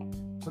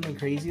 1. Something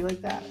crazy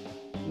like that.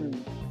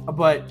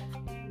 But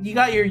you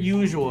got your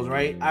usuals,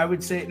 right? I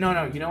would say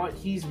no, you know what?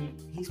 He's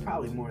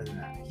probably more than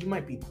that. He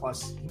might be a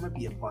plus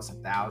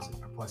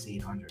 1,000 or plus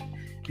 800.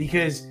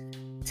 Because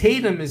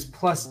Tatum is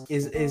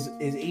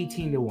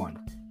 18 to 1.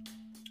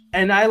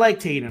 And I like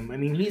Tatum. I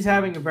mean, he's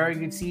having a very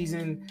good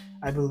season.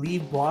 I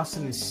believe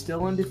Boston is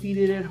still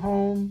undefeated at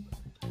home.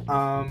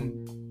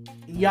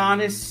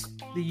 Giannis,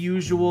 the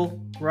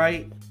usual,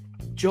 right?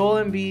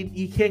 Joel Embiid,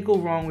 you can't go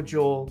wrong with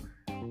Joel.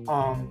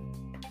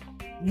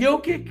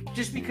 Jokic,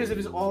 just because of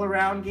his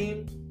all-around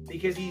game,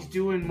 because he's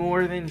doing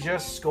more than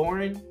just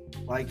scoring.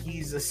 Like,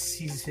 he's an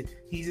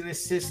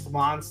assist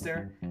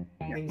monster,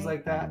 things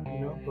like that,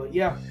 you know. But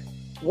yeah.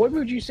 What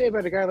would you say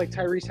about a guy like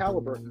Tyrese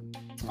Halliburton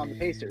on the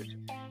Pacers?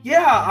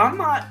 Yeah, I'm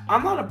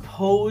not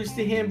opposed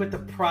to him, but the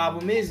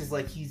problem is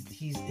like his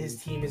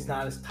team is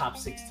not his top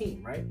 6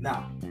 team, right?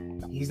 No,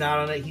 he's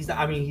not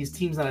his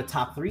team's not a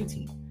top 3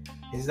 team.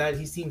 His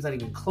team's not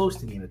even close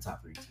to being a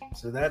top 3 team.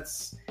 So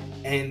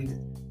and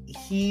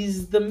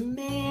he's the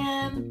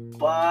man,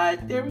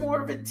 but they're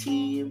more of a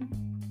team.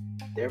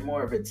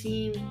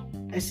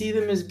 I see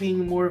them as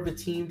being more of a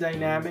team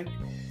dynamic.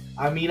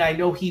 I mean, I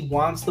know he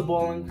wants the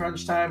ball in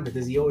crunch time, but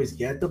does he always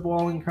get the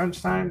ball in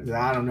crunch time?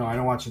 I don't know. I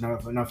don't watch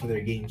enough of their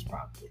games,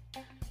 probably.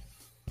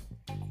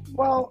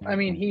 Well, I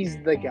mean,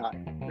 he's the guy.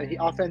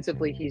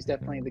 Offensively, he's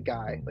definitely the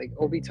guy. Like,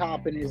 Obi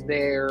Toppin is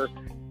there.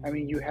 I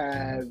mean, you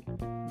have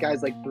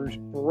guys like Bruce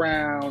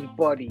Brown,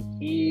 Buddy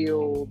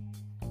Hield.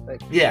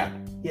 Like, yeah,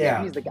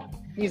 he's the guy.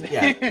 He's the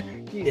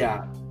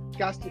guy.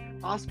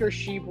 Oscar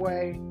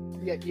Tshiebwe.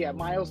 Yeah.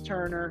 Miles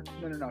Turner.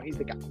 No. He's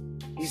the guy.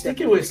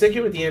 Sticking with the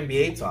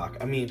NBA talk.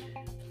 I mean,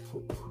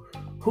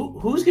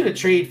 who's going to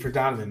trade for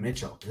Donovan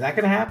Mitchell? Is that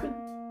going to happen?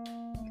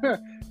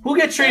 Who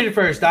gets traded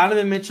first,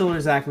 Donovan Mitchell or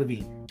Zach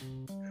LaVine?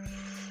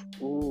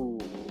 Ooh,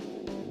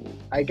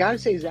 I gotta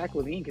say Zach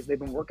LaVine because they've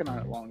been working on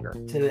it longer.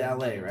 To the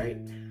LA, right?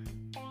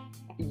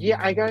 Yeah,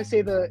 I gotta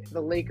say the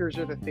Lakers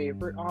are the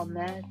favorite on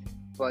that.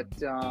 But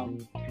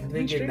I'm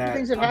thinking that.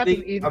 Things have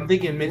happened. I'm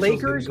thinking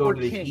Mitchell's going to go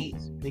to the Kings. Heat.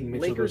 I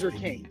think Lakers or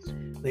Kings.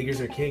 Lakers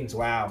or Kings.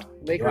 Wow.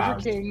 Lakers or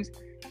Kings,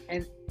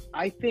 and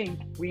I think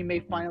we may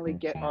finally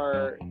get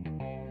our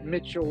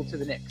Mitchell to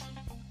the Knicks.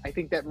 I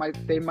think that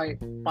they might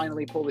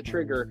finally pull the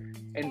trigger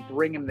and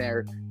bring him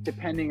there,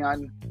 depending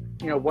on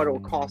what it will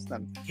cost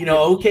them.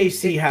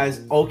 OKC has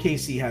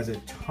a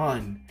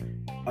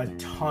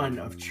ton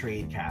of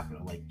trade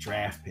capital, like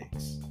draft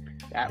picks.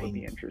 That would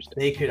be interesting.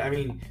 They could. I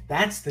mean,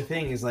 that's the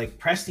thing is like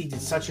Presti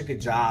did such a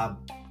good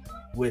job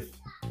with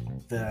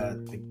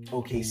the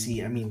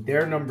OKC. I mean,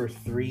 they're number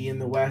 3 in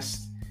the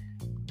West.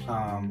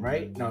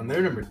 Right? No,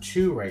 they're number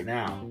 2 right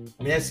now.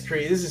 I mean, that's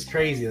crazy. This is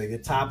crazy. Like the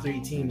top 3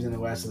 teams in the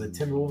West are the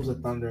Timberwolves, the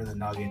Thunder, and the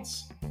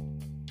Nuggets.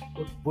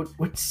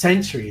 What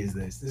century is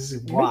this? This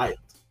is wild.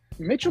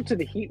 Mitchell to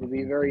the Heat would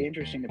be very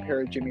interesting to pair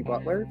with Jimmy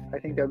Butler. I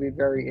think that would be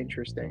very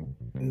interesting.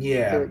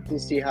 Yeah. To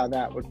see how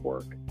that would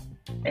work.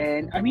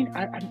 And I mean,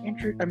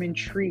 I'm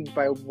intrigued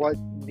by what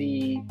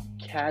the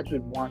Cavs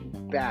would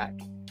want back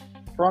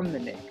from the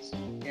Knicks.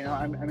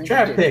 I'm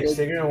draft picks.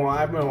 I'm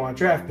gonna want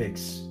draft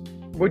picks.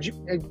 Would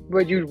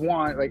you'd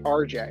want like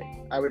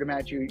RJ? I would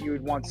imagine you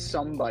would want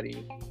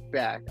somebody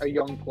back, a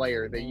young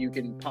player that you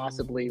can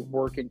possibly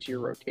work into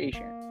your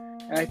rotation.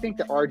 And I think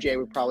that RJ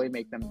would probably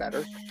make them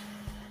better.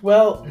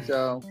 Well,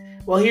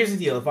 here's the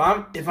deal. If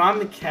I'm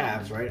the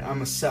Cavs, right,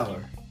 I'm a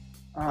seller.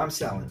 I'm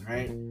selling,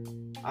 right?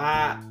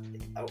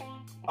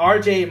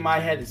 RJ in my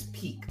head is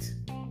peaked,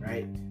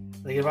 right?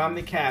 Like if I'm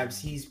the Cavs,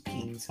 he's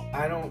peaked.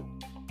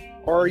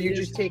 Or are you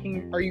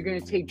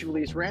going to take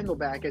Julius Randle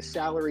back as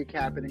salary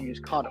cap and then you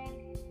just cut him?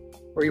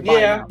 Or you buy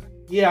him out?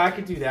 Yeah, I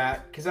could do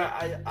that because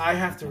I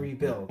have to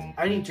rebuild.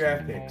 I need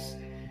draft picks.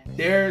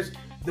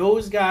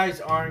 Those guys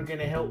aren't going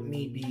to help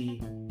me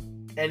be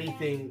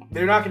anything.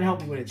 They're not going to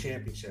help me win a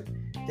championship.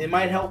 They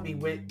might help me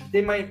make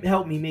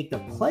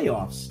the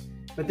playoffs,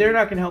 but they're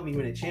not going to help me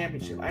win a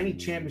championship. I need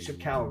championship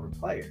caliber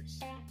players.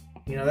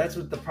 That's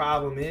what the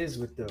problem is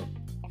with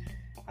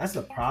that's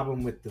the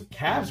problem with the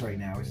Cavs right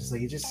now. It's just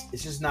like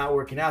it's just not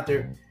working out.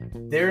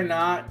 They're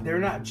not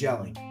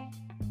gelling.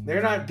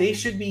 They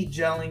should be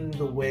gelling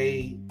the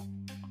way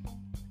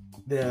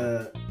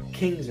the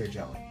Kings are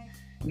gelling.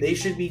 They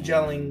should be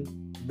gelling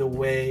the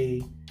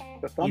way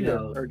the Thunder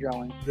are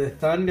gelling. The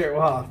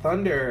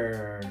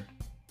Thunder,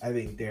 I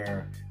think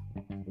they're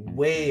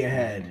way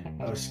ahead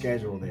of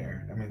schedule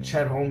there. I mean,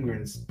 Chet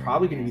Holmgren's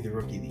probably going to be the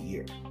rookie of the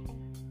year.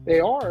 They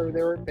are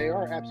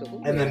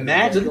absolutely. And the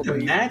Magic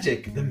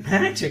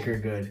are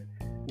good.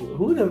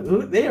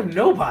 Who they have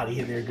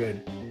nobody and they're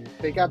good.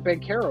 They got Ben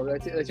Caro.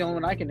 That's the only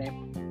one I can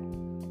name.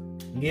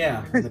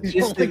 Yeah,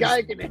 the only guy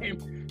I can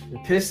name. The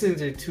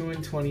Pistons are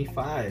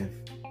 2-25.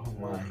 Oh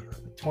my,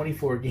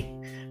 24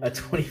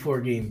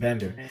 game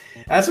bender.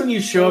 That's when you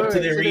show up to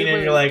the arena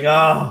and you're like,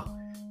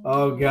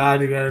 oh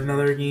god, we got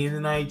another game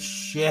tonight.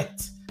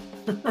 Shit.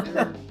 And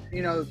then,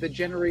 the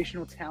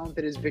generational talent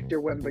that is Victor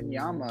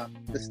Wembanyama,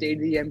 the state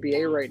of the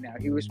NBA right now.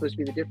 He was supposed to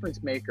be the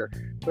difference maker,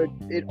 but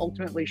it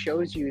ultimately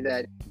shows you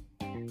that,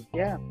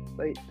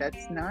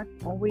 that's not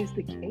always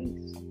the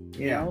case.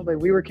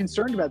 We were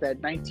concerned about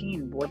that.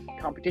 19, what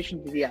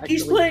competition did he actually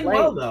He's playing play?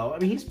 well, though. I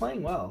mean, he's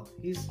playing well.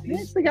 It's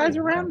the guys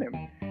around him.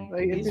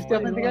 It's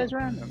definitely the guys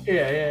around him.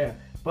 Yeah.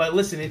 But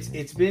listen,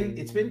 it's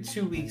been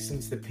 2 weeks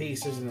since the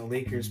Pacers and the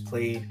Lakers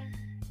played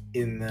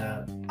in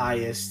the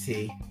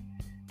IST.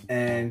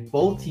 And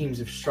both teams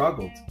have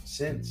struggled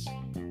since.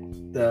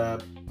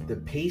 The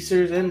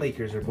Pacers and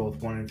Lakers are both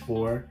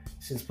 1-4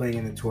 since playing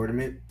in the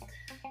tournament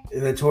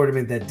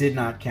that did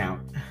not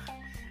count.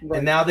 Right.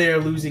 And now they are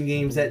losing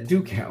games that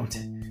do count.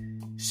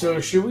 So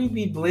should we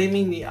be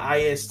blaming the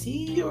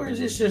IST, or is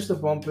this just a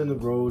bump in the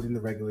road in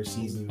the regular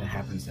season that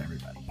happens to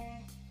everybody?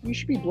 You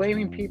should be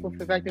blaming people for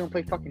the fact they don't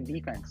play fucking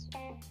defense.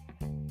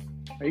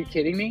 Are you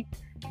kidding me?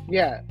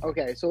 Yeah,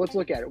 okay, so let's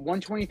look at it.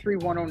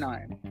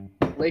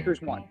 123-109.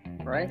 Lakers won,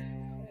 right?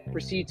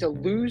 Proceed to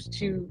lose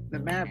to the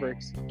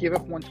Mavericks, give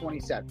up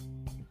 127.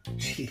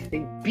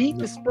 They beat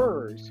the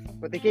Spurs,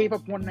 but they gave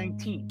up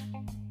 119.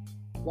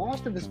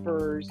 Lost to the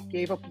Spurs,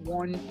 gave up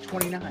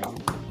 129.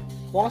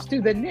 Lost to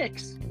the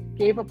Knicks,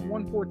 gave up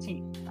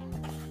 114.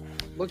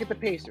 Look at the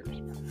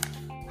Pacers.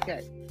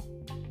 Okay.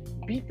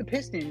 Beat the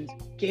Pistons,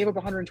 gave up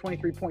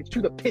 123 points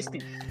to the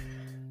Pistons.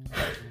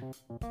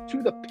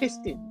 To the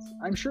Pistons.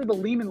 I'm sure the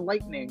Lehman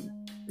Lightning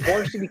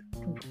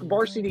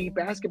varsity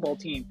basketball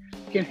team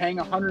can hang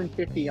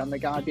 150 on the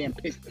goddamn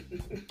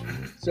Pistons.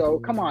 So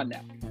come on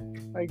now.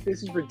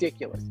 This is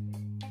ridiculous.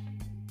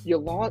 You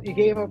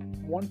gave up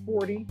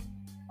 140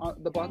 on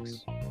the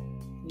Bucks.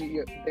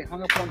 They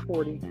hung up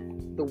 140.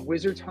 The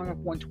Wizards hung up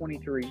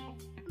 123.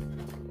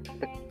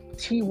 The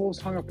T-Wolves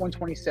hung up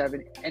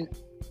 127, and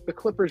the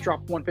Clippers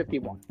dropped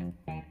 151.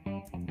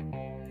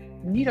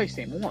 Need I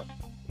say more?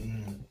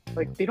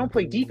 Like, they don't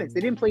play defense. They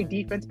didn't play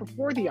defense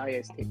before the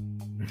IST.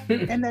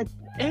 and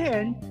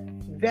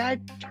that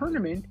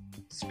tournament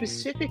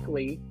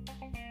specifically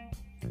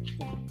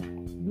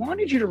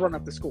wanted you to run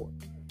up the score.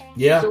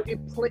 Yeah. So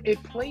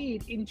it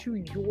played into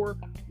your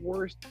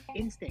worst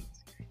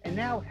instincts. And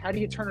now, how do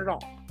you turn it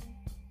off?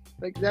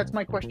 Like, that's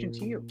my question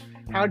to you.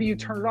 How do you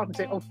turn it off and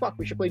say, oh, fuck,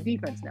 we should play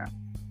defense now?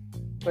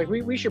 Like,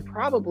 we should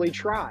probably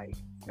try.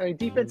 I mean,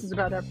 defense is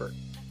about effort.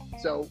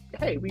 So,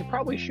 hey, we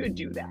probably should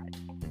do that.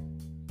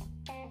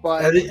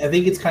 But I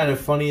think it's kind of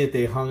funny that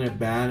they hung a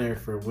banner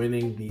for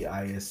winning the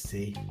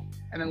IST.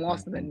 And then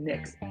lost to the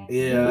Knicks.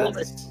 Yeah,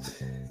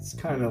 it's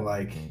kind of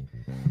like,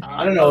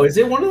 I don't know. Is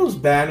it one of those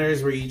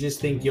banners where you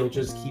just think you'll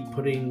just keep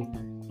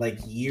putting like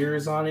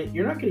years on it?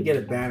 You're not going to get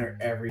a banner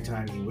every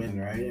time you win,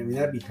 right? I mean,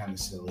 that'd be kind of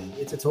silly.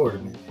 It's a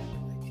tournament.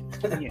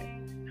 Yeah.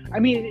 I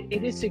mean,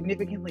 it is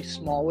significantly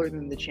smaller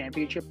than the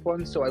championship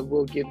one, so I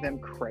will give them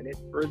credit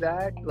for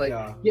that. Like,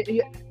 yeah,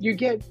 you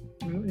get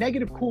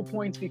negative cool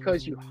points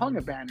because you hung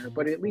a banner,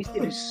 but at least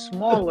it is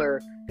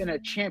smaller than a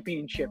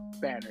championship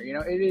banner. You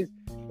know,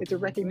 it's a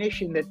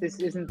recognition that this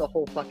isn't the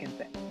whole fucking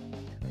thing.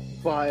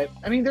 But,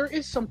 I mean, there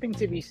is something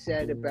to be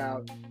said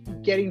about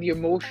getting the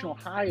emotional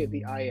high of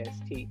the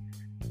IST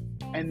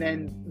and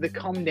then the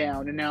come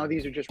down, and now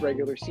these are just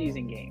regular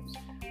season games.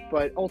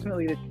 But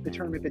ultimately, the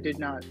tournament that did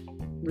not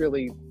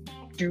really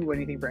do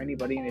anything for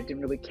anybody, and it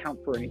didn't really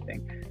count for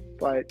anything.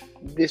 But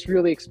this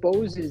really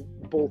exposes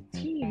both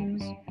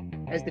teams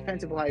as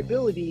defensive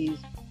liabilities,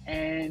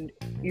 and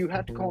you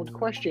have to call into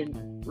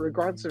question,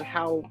 regardless of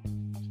how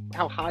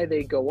high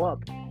they go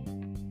up.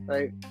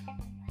 Right?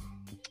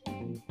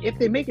 If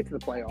they make it to the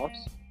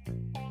playoffs,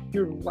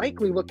 you're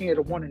likely looking at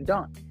a one and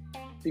done,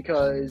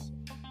 because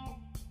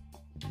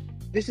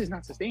this is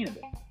not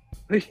sustainable.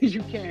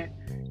 You can't.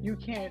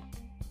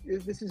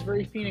 This is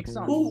very Phoenix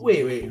Suns.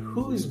 Wait.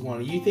 Who's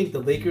one? You think the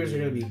Lakers are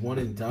going to be one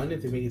and done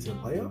if they make it to the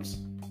playoffs?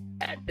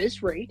 At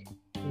this rate,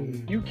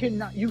 you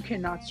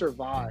cannot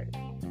survive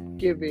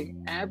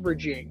giving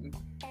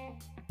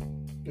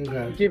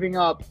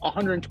up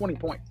 120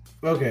 points.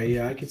 Okay,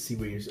 yeah, I can see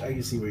what you're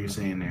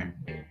saying there.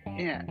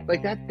 Yeah,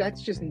 like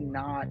that's just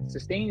not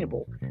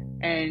sustainable.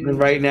 And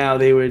right now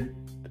they would.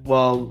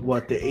 Well,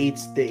 the eight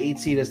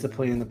seed has to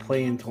play in the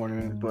play-in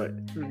tournament, but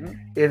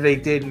if they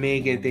did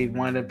make it, they'd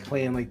wind up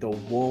playing like the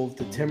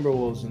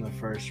Timberwolves in the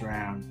first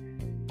round.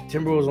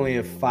 Timberwolves only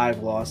have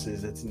 5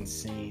 losses. That's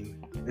insane.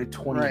 They're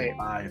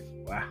 25. Right.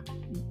 Wow.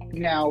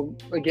 Now,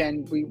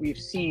 again, we've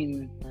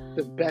seen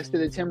the best of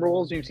the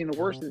Timberwolves. We've seen the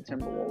worst of the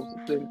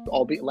Timberwolves.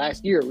 Albeit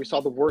last year, we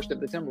saw the worst of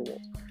the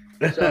Timberwolves.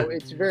 So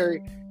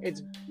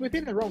it's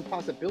within their own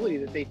possibility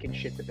that they can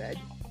shit the bed.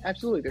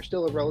 Absolutely, they're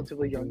still a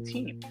relatively young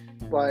team,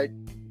 but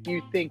you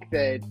think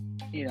that,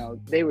 you know,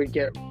 they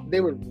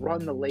would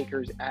run the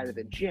Lakers out of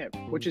the gym,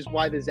 which is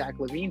why the Zach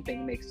LaVine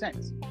thing makes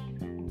sense.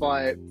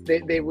 But they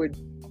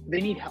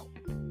need help.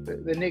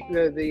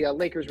 The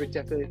Lakers would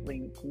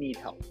definitely need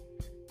help.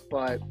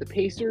 But the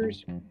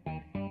Pacers,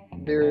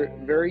 they're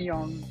very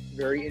young,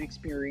 very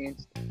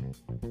inexperienced,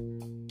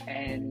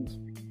 and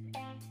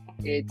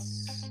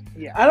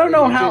I don't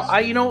know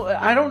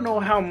I don't know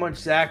how much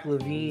Zach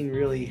LaVine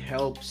really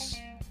helps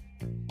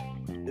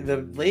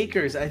the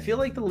Lakers. I feel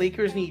like the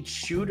Lakers need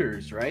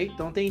shooters, right?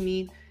 Don't they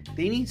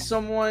need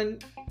someone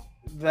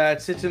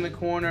that sits in the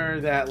corner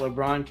that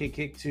LeBron could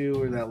kick to,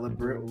 or that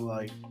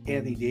like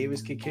Anthony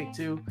Davis could kick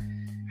to?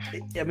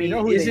 I mean,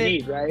 who they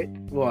need, right?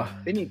 Well,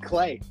 they need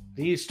Clay.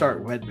 They need to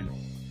start Wedman.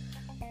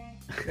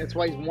 That's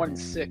why he's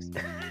 1-6.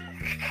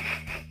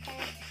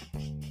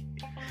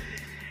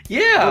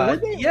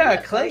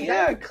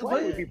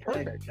 Clay would be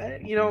perfect.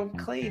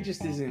 Clay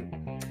just isn't.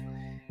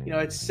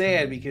 It's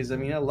sad because, I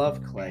mean, I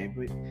love Clay,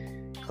 but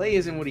Clay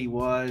isn't what he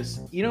was.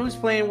 You know who's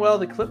playing well?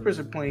 The Clippers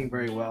are playing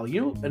very well.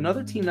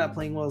 Another team not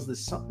playing well is the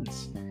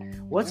Suns.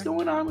 What's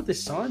going on with the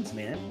Suns,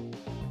 man?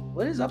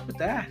 What is up with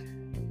that?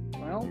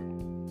 Well,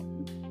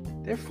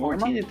 they're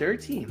 14 and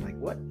 13. Like,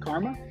 what?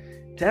 Karma?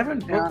 Devin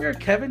Booker,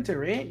 Kevin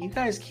Durant, you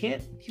guys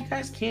can't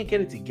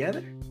get it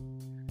together?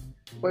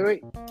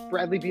 Wait.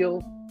 Bradley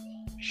Beal,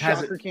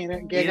 shocker,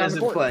 can't get on the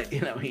board. Play.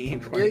 He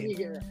ain't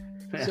playing.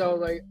 So,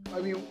 like, I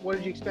mean, what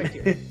did you expect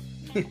here?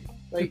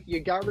 Like, you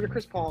got rid of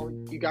Chris Paul,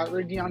 you got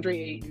rid of DeAndre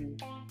Ayton,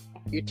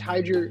 you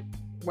tied your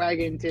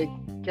wagon to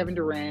Kevin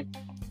Durant,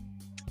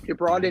 you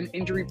brought in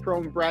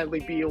injury-prone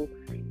Bradley Beal,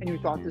 and you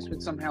thought this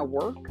would somehow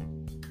work?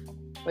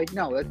 Like,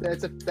 no,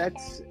 that's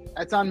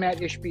on Matt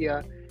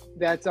Ishbia,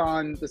 that's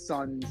on the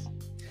Suns.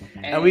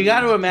 And we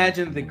got to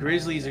imagine the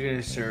Grizzlies are going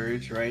to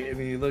surge, right? I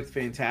mean, he looked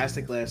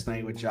fantastic last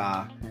night with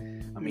Ja.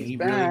 I mean,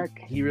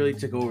 he really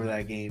took over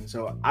that game.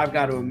 So I've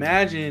got to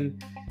imagine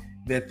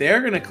that they're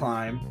going to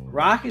climb.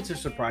 Rockets are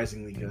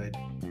surprisingly good.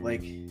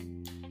 Like,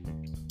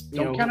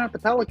 don't count out the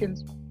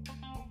Pelicans.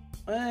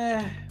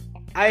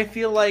 I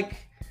feel like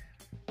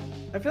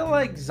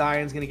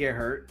Zion's going to get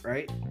hurt,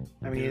 right?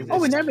 I mean,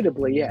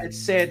 inevitably, yeah. It's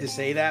sad to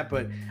say that,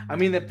 but I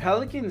mean, the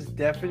Pelicans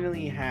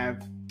definitely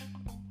have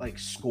like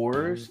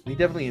scorers. They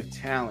definitely have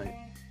talent.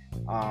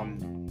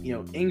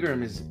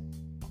 Ingram is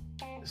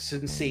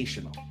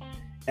sensational,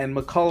 and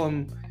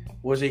McCollum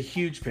was a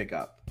huge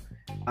pickup.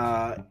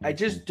 I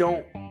just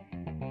don't.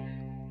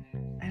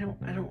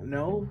 I don't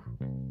know.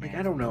 Like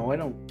I don't know.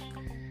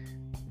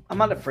 I'm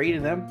not afraid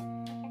of them.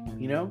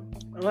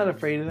 I'm not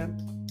afraid of them.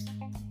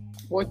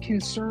 What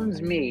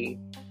concerns me,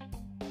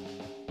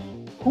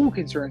 who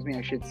concerns me,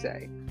 I should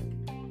say,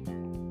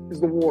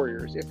 is the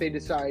Warriors. If they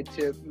decide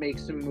to make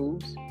some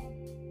moves,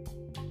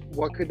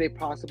 what could they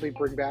possibly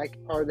bring back?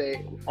 Are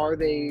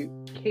they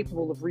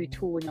capable of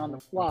retooling on the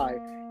fly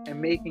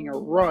and making a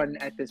run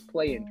at this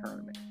play-in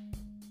tournament?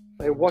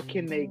 Like, what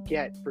can they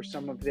get for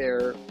some of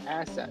their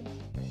assets?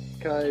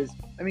 Because,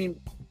 I mean,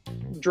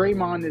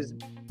 Draymond is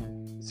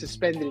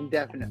suspended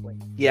indefinitely.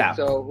 Yeah.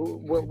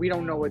 So we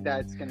don't know what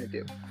that's going to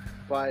do.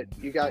 But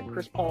you got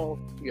Chris Paul,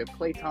 you have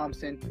Klay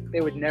Thompson. They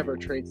would never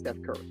trade Steph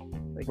Curry.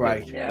 Like,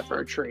 right. They would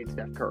never trade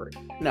Steph Curry.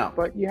 No.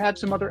 But you have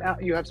some other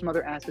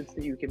assets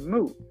that you can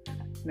move.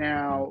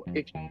 Now,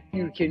 if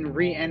you can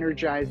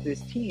re-energize this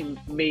team,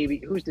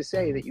 maybe who's to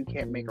say that you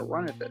can't make a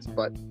run at this?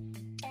 But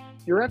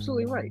you're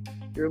absolutely right.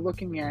 You're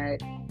looking at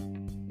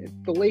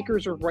the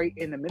Lakers are right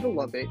in the middle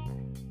of it,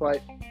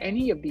 but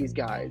any of these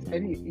guys,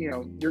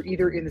 you're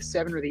either in the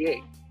 7 or the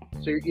 8.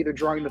 So you're either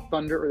drawing the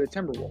Thunder or the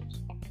Timberwolves.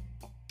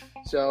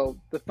 So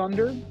the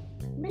Thunder,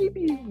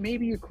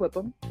 maybe you clip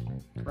them,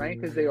 right?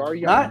 Because they are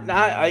young.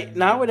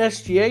 Not with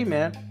SGA,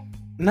 man.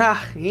 Nah,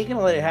 he ain't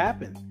gonna let it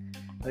happen.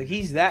 Like,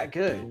 he's that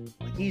good.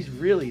 Like, he's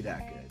really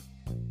that good.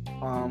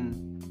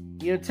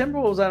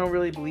 Timberwolves I don't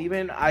really believe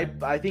in.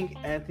 I think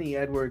Anthony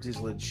Edwards is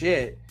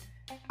legit.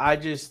 I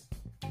just,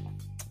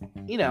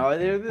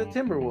 they're the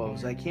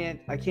Timberwolves.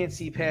 I can't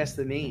see past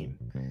the name.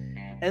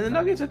 And the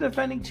Nuggets are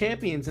defending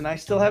champions, and I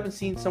still haven't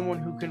seen someone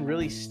who can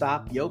really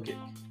stop Jokic.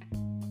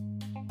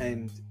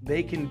 And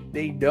they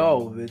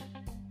know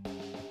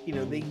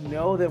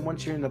that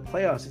once you're in the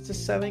playoffs, it's a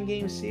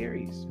 7-game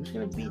series. Who's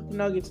going to beat the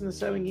Nuggets in the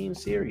 7-game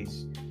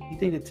series? You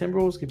think the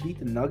Timberwolves could beat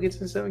the Nuggets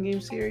in a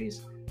 7-game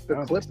series?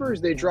 The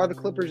Clippers, they draw the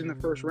Clippers in the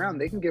first round.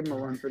 They can give them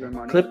a run for their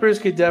money. Clippers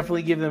could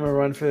definitely give them a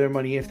run for their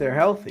money if they're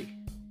healthy.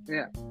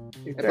 Yeah.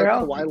 If But they're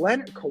healthy.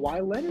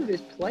 Kawhi Leonard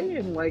is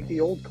playing like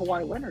the old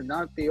Kawhi Leonard,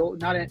 not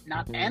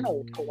an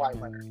old Kawhi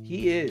Leonard.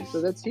 He is.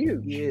 So that's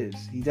huge. He is.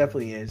 He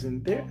definitely is.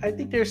 And I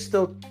think they're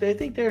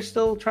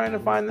still trying to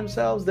find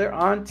themselves. They're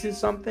on to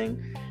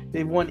something.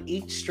 They've won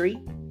 8 straight.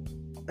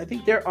 I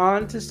think they're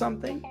on to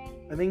something.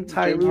 I think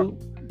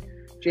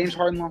James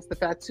Harden lost the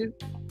fat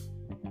suit.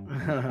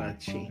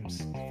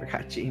 James. I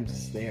forgot James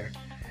is there.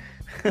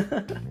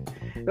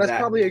 That's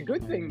probably a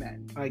good thing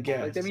then. I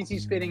guess. Like, that means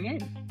he's fitting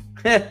in.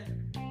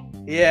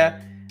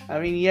 Yeah. I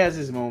mean, he has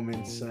his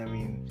moments. I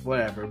mean,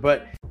 whatever.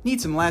 But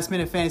need some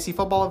last-minute fantasy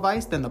football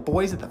advice? Then the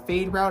boys at the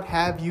Fade Route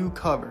have you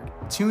covered.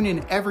 Tune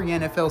in every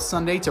NFL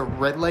Sunday to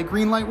Red Light,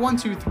 Green Light 1,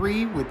 2,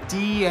 3 with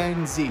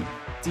DNZ.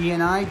 D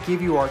and I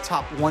give you our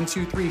top 1,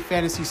 2, 3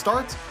 fantasy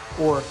starts,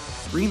 or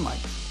green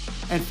light,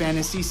 and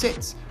fantasy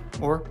sits,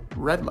 or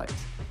red light.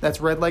 That's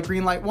Red Light,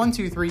 Green Light 1,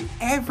 2, 3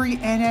 every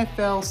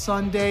NFL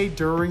Sunday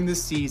during the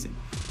season.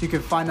 You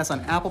can find us on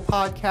Apple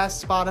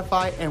Podcasts,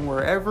 Spotify, and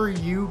wherever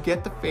you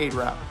get the Fade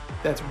Route.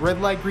 That's Red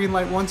Light, Green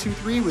Light 1, 2,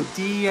 3 with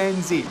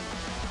DNZ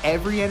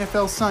every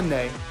NFL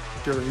Sunday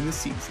during the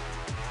season.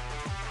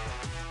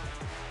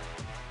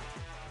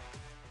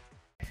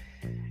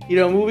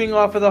 Moving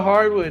off of the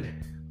hardwood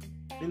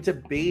into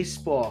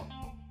baseball.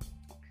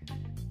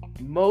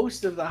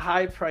 Most of the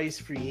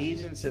high-priced free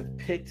agents have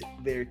picked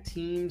their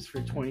teams for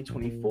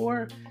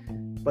 2024,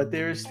 but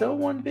there is still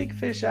one big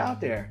fish out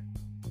there.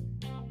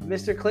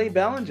 Mr. Cody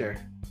Bellinger.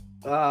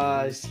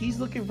 He's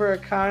looking for a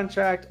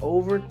contract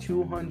over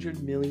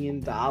 $200 million.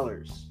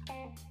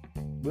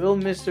 Will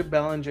Mr.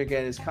 Bellinger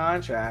get his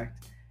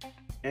contract?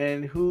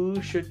 And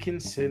who should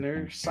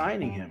consider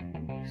signing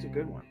him? It's a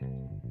good one.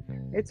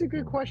 It's a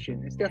good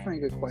question. It's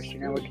definitely a good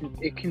question. Now,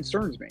 it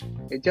concerns me.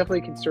 It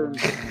definitely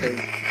concerns me.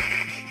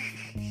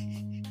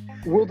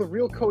 Will the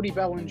real Cody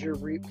Bellinger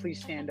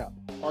please stand up?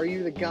 Are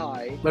you the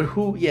guy? But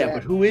who? Yeah,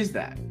 but who is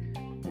that?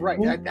 Right.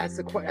 That's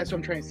what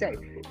I'm trying to say.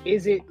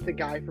 Is it the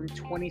guy from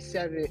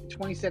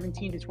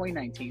 2017 to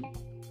 2019?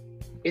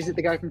 Is it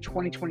the guy from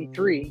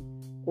 2023?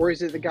 Or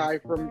is it the guy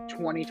from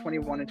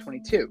 2021 and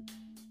 22?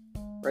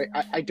 Right.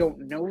 I don't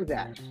know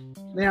that.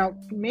 Now,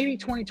 maybe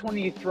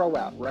 2020 throw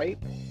out, right?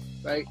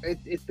 Right.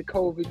 It's the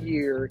COVID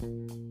year.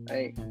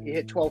 Right? He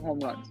hit 12 home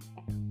runs.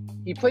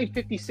 He played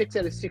 56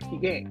 out of 60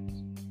 games.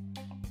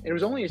 It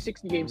was only a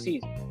 60-game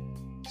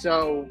season.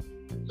 So,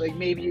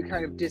 maybe you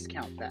kind of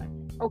discount that.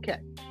 Okay.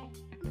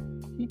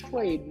 He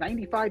played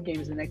 95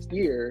 games the next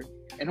year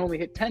and only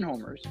hit 10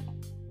 homers.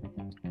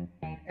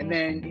 And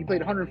then he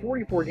played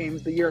 144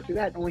 games the year after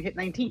that and only hit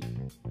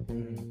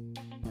 19.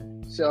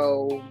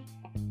 So,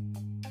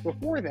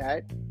 before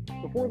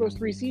those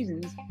 3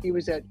 seasons, he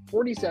was at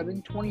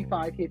 47,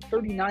 25, hit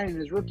 39 in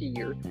his rookie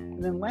year.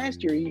 And then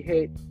last year he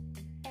hit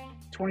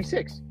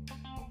 26.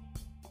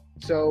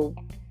 So,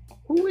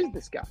 who is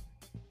this guy?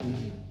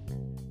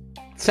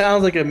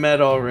 Sounds like a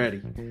Met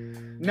already.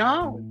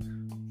 No.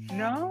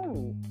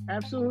 No,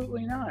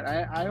 absolutely not.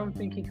 I don't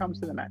think he comes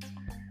to the Mets.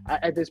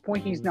 At this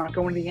point, he's not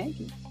going to the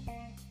Yankees,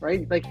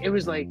 right? Like, it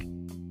was like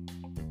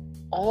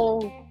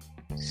all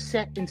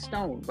set in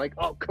stone. Like,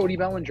 oh, Cody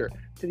Bellinger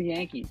to the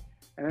Yankees.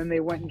 And then they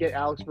went and get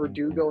Alex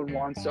Verdugo and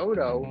Juan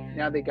Soto.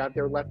 Now they got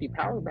their lefty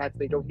power bats.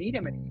 They don't need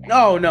him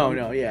anymore.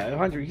 No. Yeah,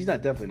 100. He's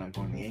definitely not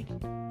going to the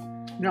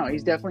Yankees. No,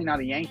 he's definitely not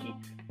a Yankee.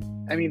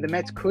 I mean, the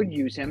Mets could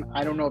use him.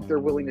 I don't know if they're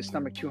willing to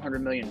stomach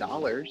 $200 million.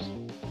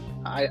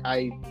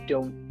 I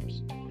don't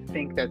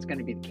think that's going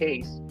to be the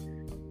case.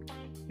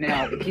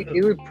 Now,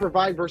 it would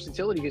provide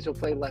versatility because he'll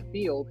play left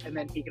field, and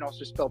then he can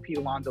also spell Pete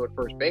Alonso at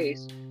first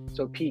base,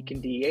 so Pete can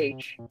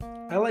DH.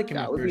 I like him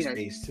at first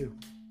base, too.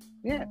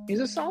 Yeah, he's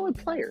a solid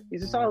player.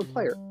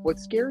 What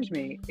scares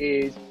me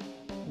is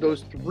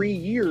those 3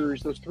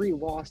 years, those 3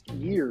 lost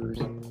years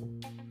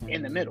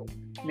in the middle.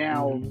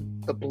 Now,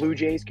 the Blue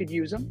Jays could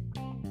use him.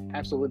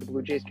 Absolutely, the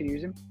Blue Jays can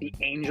use him. The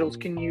Angels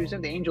can use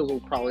him. The Angels will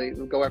probably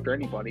go after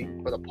anybody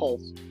with a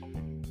pulse.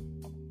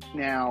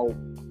 Now,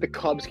 the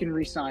Cubs can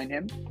re-sign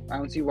him. I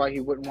don't see why he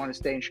wouldn't want to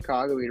stay in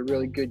Chicago. He had a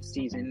really good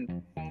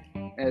season,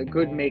 a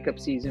good makeup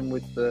season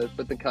with the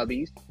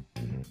Cubbies.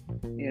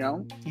 You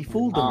know, he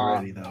fooled them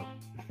already, though.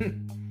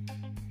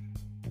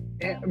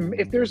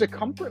 If there's a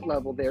comfort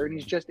level there, and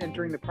he's just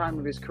entering the prime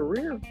of his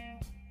career,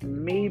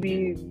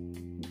 maybe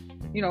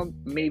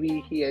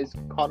he has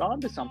caught on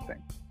to something.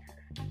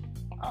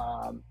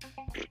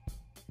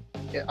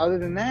 Other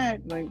than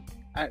that, like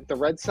the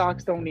Red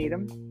Sox don't need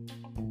him.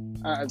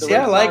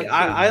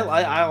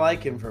 I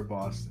like him for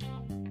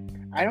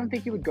Boston. I don't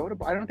think he would go to.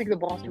 I don't think the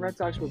Boston Red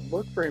Sox would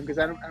look for him because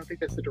I don't think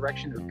that's the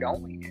direction they're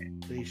going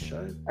in. They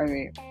should. I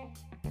mean,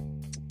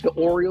 the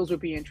Orioles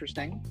would be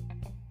interesting.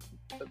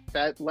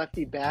 That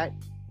lefty bat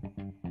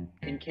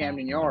in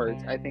Camden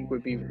Yards, I think,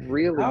 would be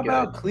really good. How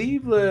about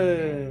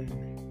Cleveland?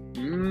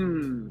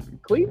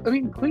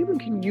 Cleveland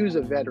can use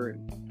a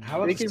veteran.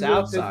 How about the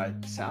South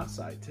Side? South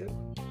Side too.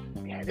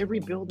 Yeah, they're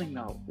rebuilding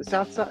though. The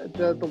South Side,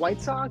 the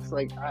White Sox.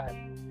 Like,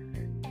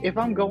 if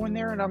I'm going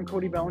there and I'm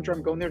Cody Bellinger,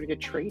 I'm going there to get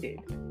traded.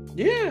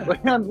 Yeah,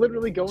 like I'm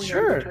literally going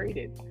there to get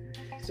traded.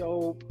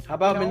 So how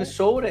about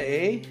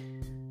Minnesota?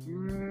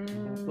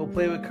 Go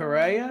play with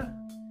Correa.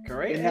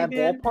 In that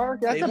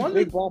ballpark? That's a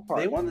big ballpark.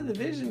 They won the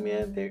division,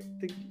 man.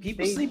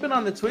 People sleeping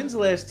on the Twins the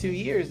last 2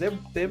 years. They've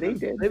been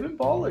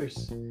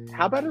ballers.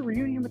 How about a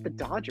reunion with the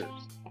Dodgers?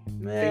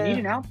 They need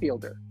an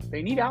outfielder.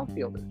 They need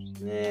outfielders.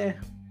 Yeah.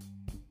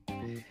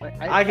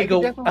 I could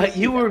go.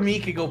 You or me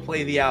could go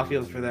play the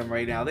outfield for them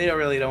right now. They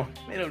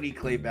don't need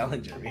Clay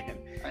Bellinger, man.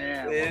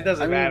 Yeah, it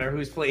doesn't matter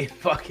who's playing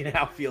fucking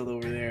outfield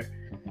over there.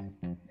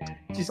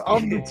 Just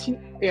of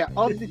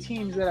the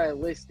teams that I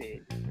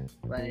listed,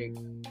 like,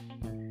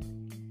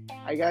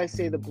 I gotta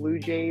say the Blue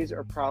Jays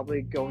are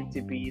probably going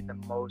to be the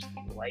most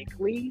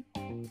likely.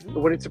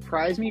 Would it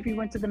surprise me if he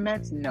went to the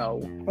Mets? No.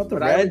 But the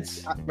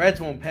Reds? Reds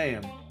won't pay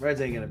him.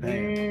 Reds ain't gonna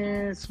pay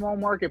him. Small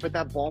market, but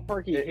that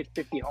ballpark, he hit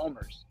 50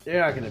 homers.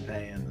 They're not gonna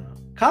pay him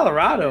though.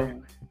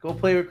 Colorado, go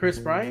play with Chris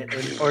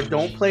Bryant, or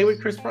don't play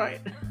with Chris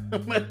Bryant.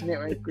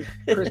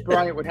 Chris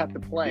Bryant would have to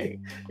play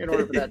in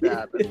order for that to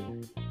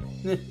happen.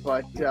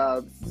 But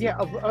of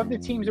the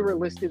teams that were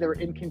listed that were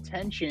in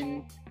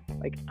contention,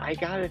 like I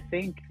gotta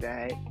think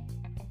that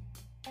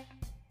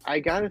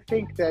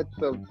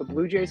the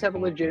Blue Jays have a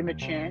legitimate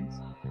chance.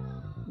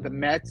 The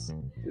Mets,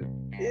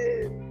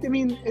 I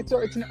mean, it's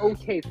an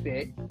okay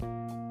fit.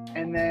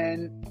 And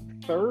then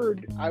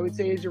third, I would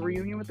say, is a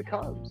reunion with the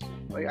Cubs.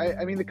 Like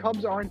I mean, the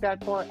Cubs aren't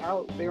that far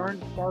out. They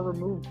aren't far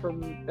removed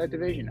from that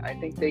division. I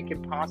think they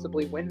can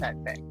possibly win that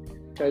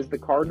thing because the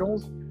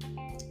Cardinals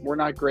were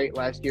not great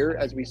last year,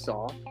 as we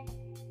saw.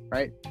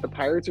 Right? The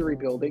Pirates are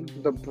rebuilding.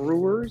 The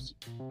Brewers,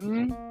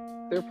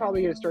 they're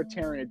probably going to start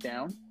tearing it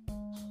down.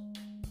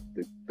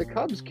 The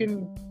Cubs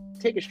can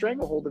take a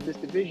stranglehold of this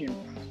division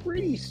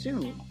pretty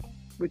soon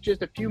with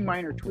just a few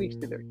minor tweaks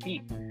to their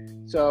team.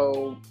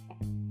 So,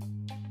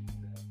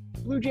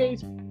 Blue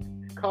Jays,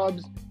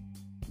 Cubs,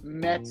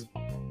 Mets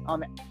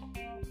on the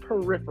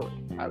periphery,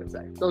 I would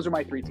say. Those are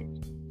my 3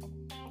 teams.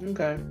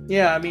 Okay.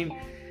 Yeah, I mean,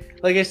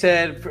 like I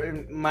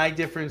said, my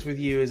difference with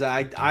you is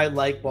I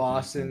like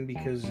Boston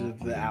because of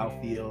the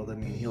outfield. I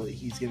mean,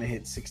 he's going to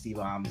hit 60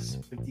 bombs,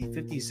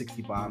 50,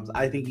 60 bombs.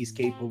 I think he's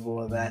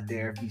capable of that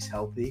there if he's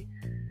healthy.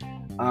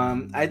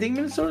 I think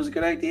Minnesota's a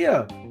good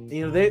idea.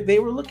 You know, they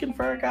were looking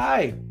for a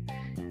guy.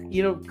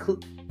 You know,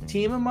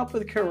 team him up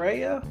with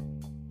Correa.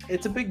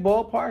 It's a big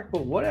ballpark,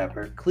 but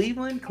whatever.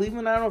 Cleveland, I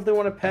don't know if they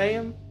want to pay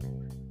him.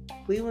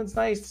 Cleveland's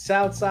nice.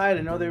 South Side,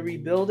 I know they're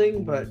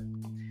rebuilding, but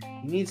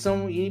you need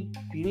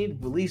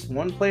at least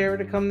one player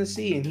to come to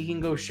see, and he can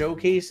go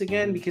showcase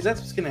again, because that's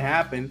what's going to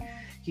happen.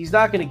 He's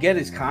not going to get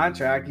his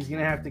contract. He's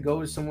going to have to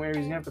go somewhere.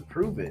 He's going to have to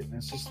prove it.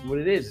 That's just what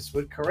it is. It's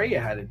what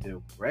Correa had to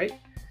do, right?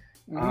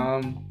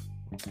 Mm-hmm.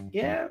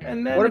 Yeah.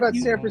 And then what about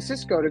San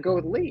Francisco to go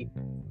with Lee?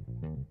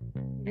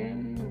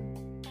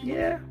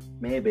 Yeah,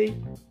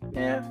 maybe.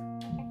 Yeah,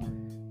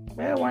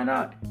 why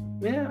not?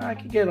 Yeah, I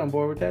could get on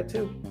board with that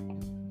too.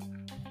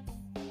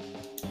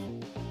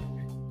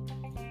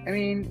 I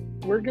mean,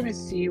 we're gonna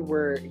see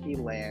where he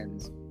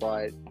lands,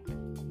 but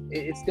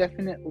it's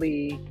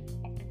definitely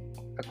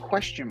a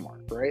question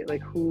mark, right?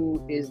 Like,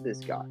 who is this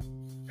guy?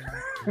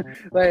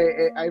 Like,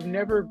 I've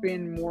never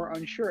been more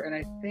unsure, and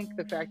I think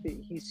the fact that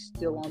he's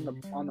still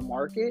on the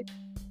market,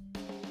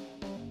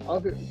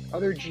 other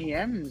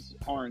GMs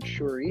aren't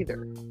sure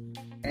either,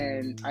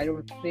 and I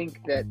don't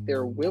think that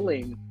they're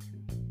willing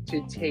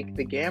to take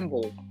the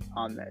gamble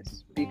on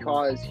this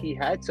because he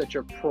had such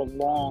a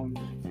prolonged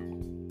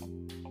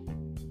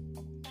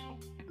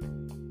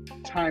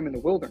time in the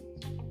wilderness.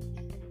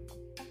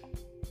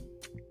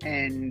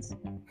 And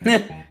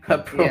a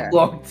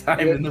prolonged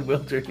time in the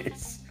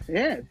wilderness.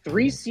 Yeah,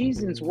 3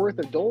 seasons worth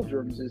of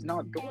doldrums is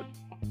not good.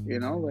 You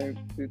know, like,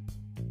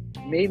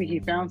 maybe he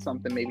found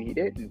something, maybe he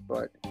didn't,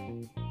 but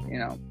you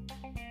know,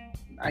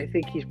 I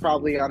think he's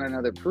probably on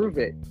another prove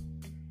it.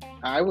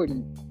 I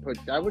wouldn't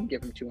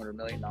give him $200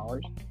 million.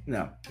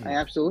 No. I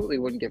absolutely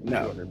wouldn't give him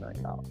 $200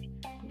 million.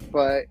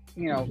 But,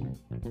 you know,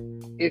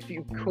 if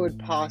you could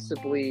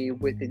possibly,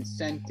 with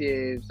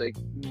incentives, like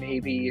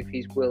maybe if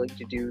he's willing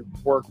to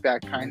work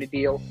that kind of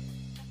deal,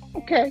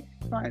 okay,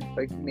 fine.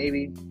 Like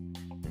maybe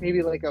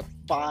like a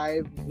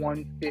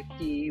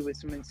 150 with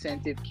some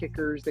incentive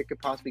kickers that could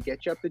possibly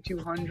get you up to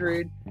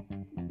 200.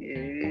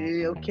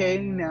 Okay,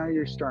 now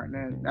you're starting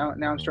to now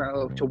I'm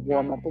starting to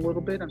warm up a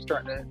little bit. I'm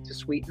starting to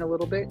sweeten a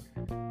little bit,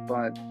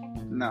 but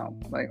no,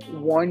 like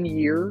 1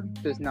 year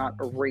does not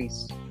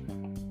erase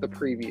the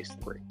previous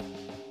 3.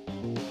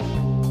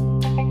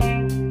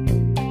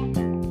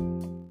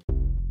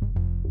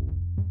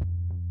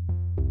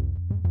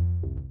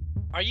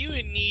 Are you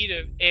in need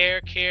of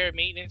air care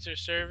maintenance or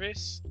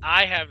service?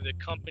 I have the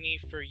company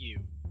for you.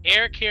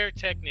 Air Care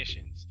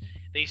Technicians.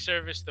 They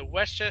service the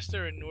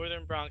Westchester and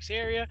Northern Bronx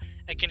area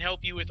and can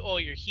help you with all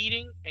your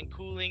heating and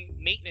cooling,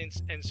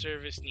 maintenance, and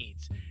service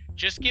needs.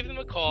 Just give them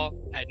a call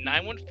at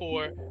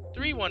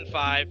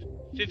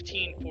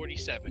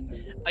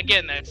 914-315-1547.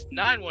 Again, that's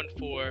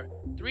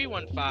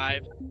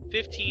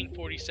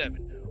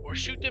 914-315-1547. Or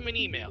shoot them an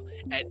email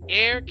at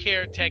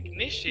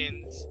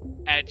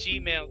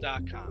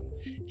aircaretechnicians@gmail.com.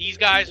 These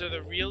guys are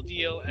the real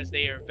deal as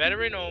they are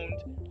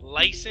veteran-owned,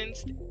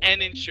 licensed,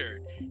 and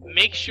insured.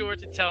 Make sure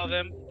to tell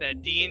them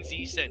that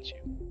D&Z sent you.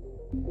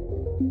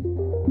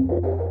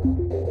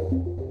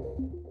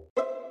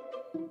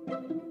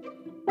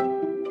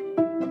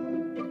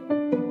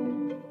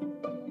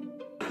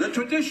 The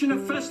tradition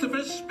of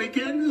Festivus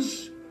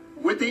begins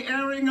with the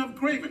airing of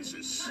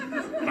grievances.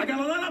 I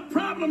got a lot of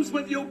problems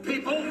with you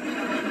people.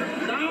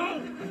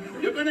 Now,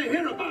 you're going to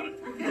hear about it.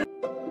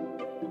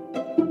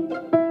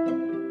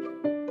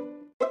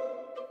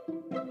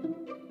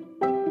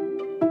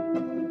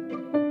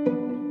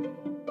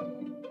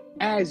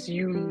 As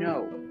you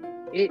know,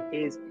 it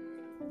is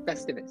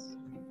Festivus.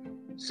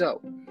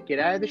 So, get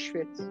out of the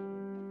schwitz,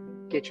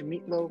 get your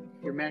meatloaf,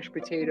 your mashed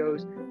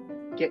potatoes,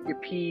 get your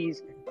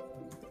peas,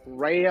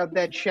 write out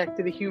that check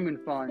to the human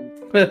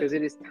fund, because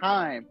it is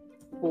time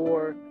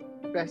for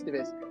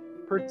Festivus,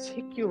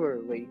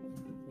 particularly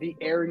the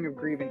airing of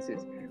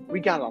grievances.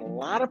 We got a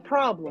lot of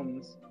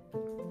problems,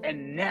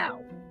 and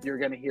now you're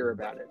going to hear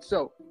about it.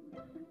 So,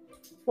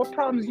 what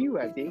problems do you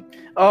have, D?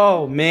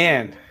 Oh,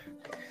 man.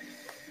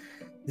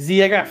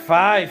 Z, I got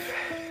 5.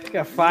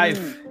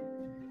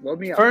 Load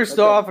me up. First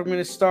off, I'm going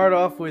to start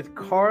off with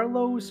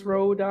Carlos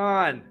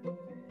Rodon.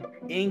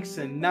 Inks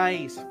a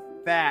nice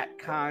fat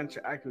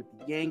contract with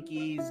the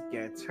Yankees,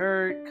 gets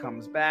hurt,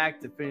 comes back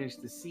to finish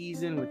the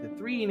season with a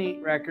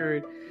 3-8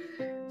 record,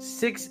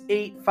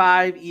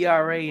 6.85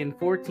 ERA in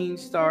 14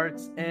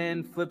 starts,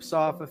 and flips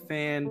off a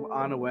fan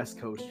on a West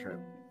Coast trip.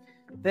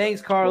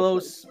 Thanks,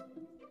 Carlos.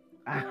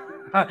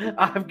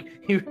 I've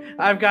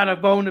got a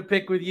bone to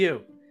pick with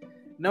you.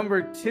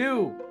 Number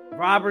 2,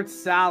 Robert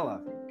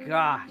Saleh.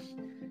 Gosh,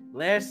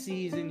 last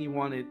season you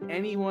wanted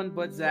anyone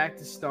but Zach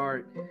to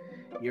start.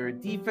 You're a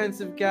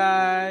defensive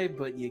guy,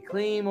 but you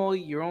claim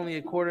you're only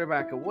a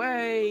quarterback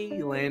away.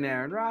 You land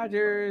Aaron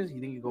Rodgers. You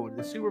think you're going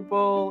to the Super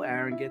Bowl.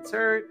 Aaron gets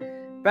hurt.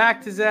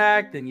 Back to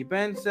Zach. Then you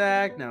bench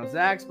Zach. Now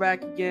Zach's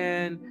back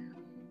again.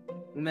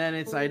 And then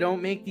it's, I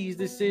don't make these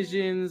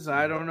decisions.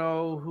 I don't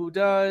know who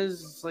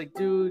does. It's like,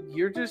 dude,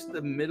 you're just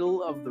the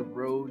middle of the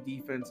road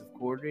defensive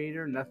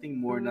coordinator.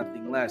 Nothing more,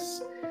 nothing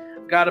less.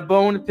 I've got a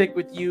bone to pick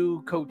with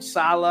you, Coach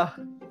Saleh.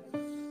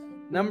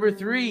 Number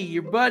 3,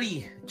 your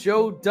buddy,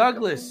 Joe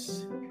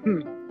Douglas.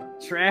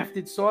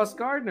 Drafted Sauce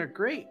Gardner.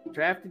 Great.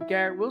 Drafted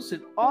Garrett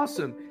Wilson.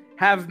 Awesome.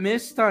 Have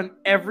missed on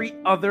every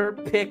other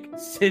pick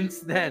since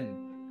then.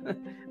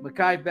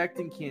 Mekhi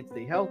Becton can't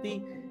stay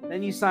healthy.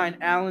 Then you sign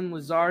Alan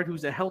Lazard,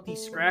 who's a healthy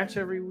scratch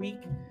every week.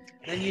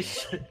 Then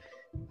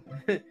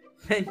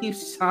you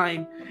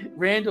sign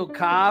Randall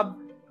Cobb,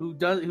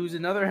 who's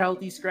another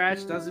healthy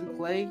scratch, doesn't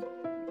play.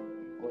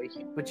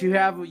 But you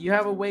have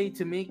a way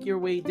to make your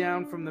way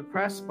down from the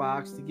press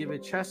box to give a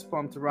chest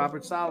bump to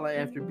Robert Saleh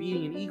after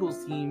beating an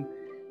Eagles team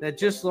that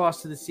just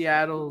lost to the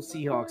Seattle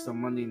Seahawks on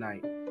Monday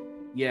night.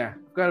 Yeah,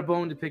 I've got a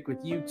bone to pick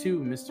with you too,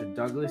 Mr.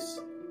 Douglas.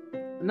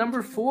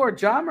 Number 4,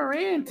 John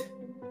Morant.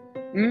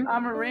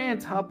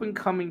 Morant,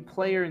 up-and-coming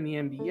player in the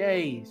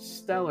NBA,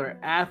 stellar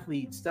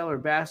athlete, stellar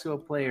basketball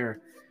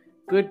player,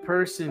 good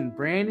person,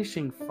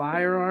 brandishing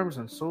firearms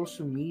on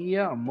social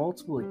media on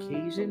multiple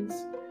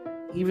occasions,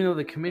 even though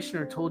the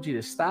commissioner told you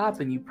to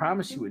stop and you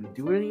promised you wouldn't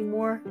do it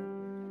anymore,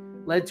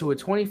 led to a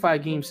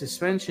 25-game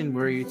suspension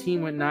where your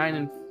team went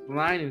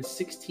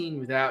 9-16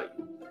 without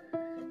you.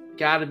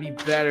 Gotta be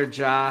better,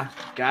 Ja.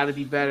 Gotta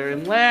be better.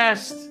 And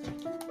last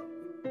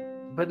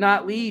but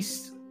not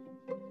least,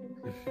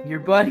 your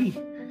buddy,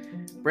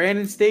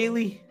 Brandon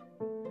Staley,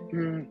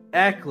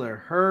 Eckler,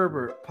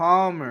 Herbert,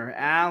 Palmer,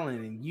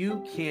 Allen, and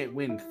you can't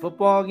win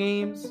football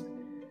games.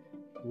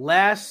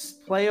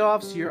 Last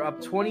playoffs, you're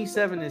up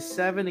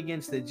 27-7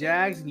 against the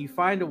Jags, and you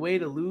find a way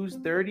to lose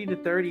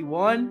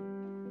 30-31.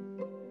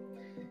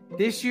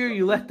 This year,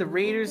 you let the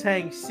Raiders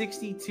hang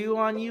 62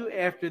 on you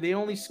after they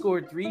only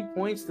scored 3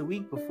 points the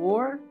week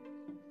before.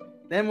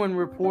 Then when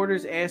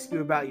reporters ask you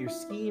about your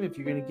scheme, if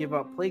you're going to give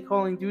up play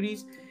calling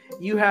duties,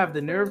 you have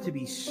the nerve to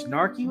be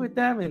snarky with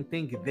them and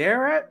think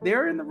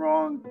they're in the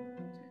wrong.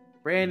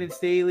 Brandon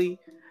Staley,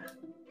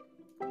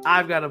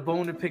 I've got a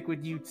bone to pick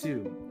with you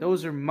too.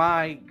 Those are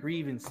my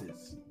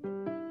grievances.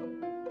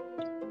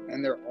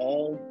 And they're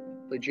all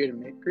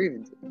legitimate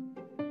grievances.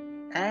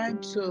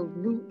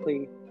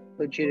 Absolutely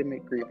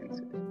legitimate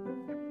grievances.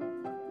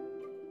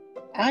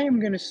 I am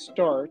going to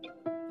start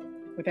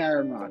with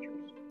Aaron Rodgers.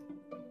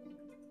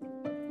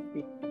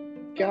 He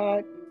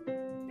got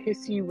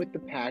pissy with the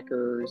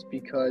Packers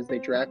because they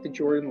drafted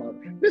Jordan Love.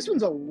 This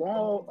one's a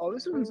long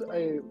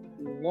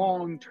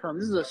term.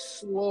 This is a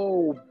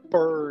slow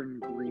burn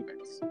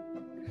grievance.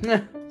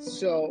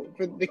 So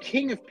for the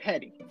king of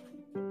petty,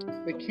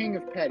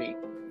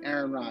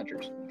 Aaron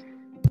Rodgers,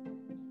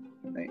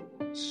 right,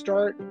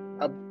 start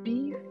a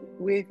beef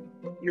with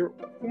your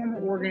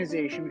former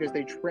organization because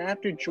they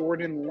drafted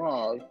Jordan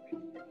Love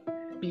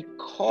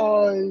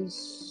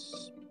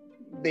because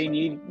they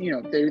need,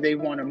 they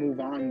want to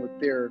move on with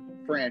their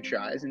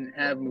franchise and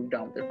have moved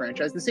on with their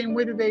franchise the same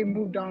way that they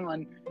moved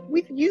on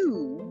with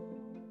you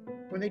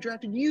when they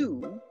drafted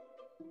you.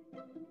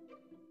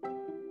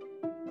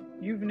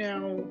 You've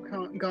now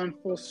gone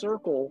full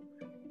circle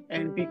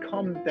and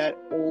become that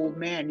old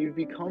man. You've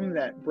become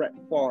that Brett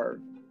Favre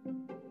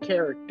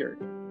character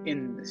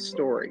in the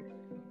story.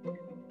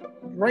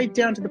 Right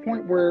down to the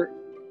point where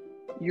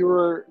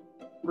you're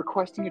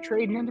requesting a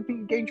trade and end up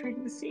getting traded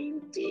to the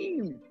same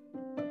team.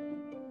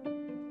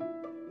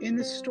 In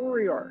the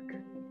story arc,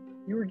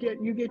 you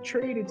get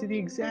traded to the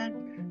exact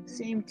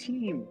same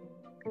team.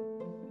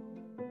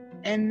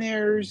 And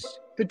there's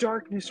the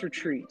Darkness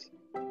Retreat.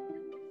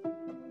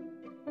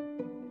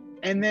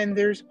 And then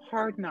there's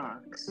Hard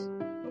Knocks.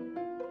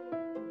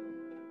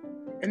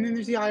 And then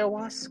there's the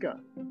Ayahuasca.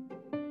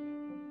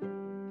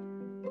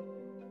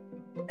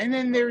 And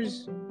then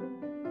there's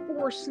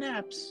 4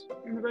 snaps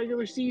in the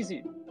regular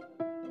season.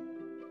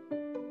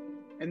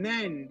 And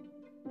then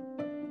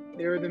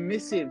there are the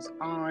missives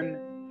on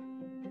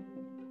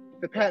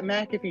the Pat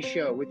McAfee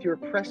show with your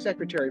press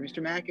secretary,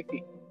 Mr.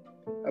 McAfee,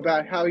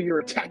 about how you're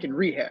attacking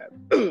rehab.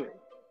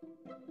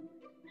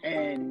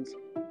 And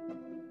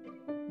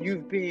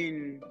you've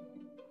been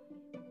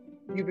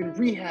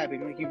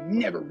rehabbing like you've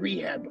never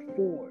rehabbed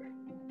before.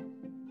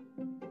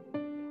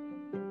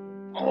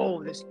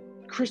 Oh, this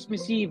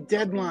Christmas Eve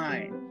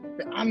deadline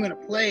that I'm going to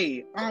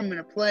play.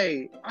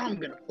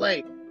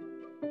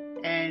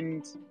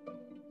 And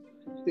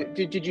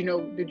did you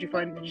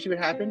see what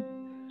happened?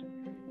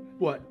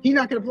 What? He's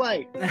not going to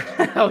play.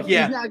 Oh,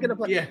 yeah. He's not going to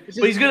play. Yeah.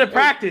 But he's going to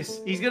practice.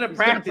 He's going to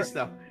practice,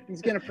 though.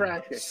 He's going to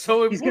practice.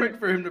 So important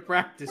for him to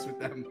practice with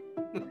them.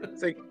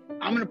 It's like,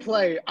 I'm going to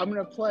play.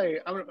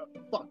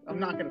 Fuck, I'm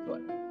not going to play.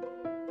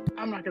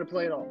 I'm not going to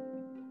play at all.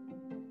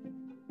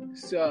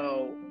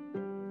 So,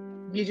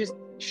 you just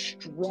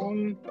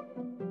strung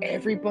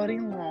everybody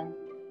along.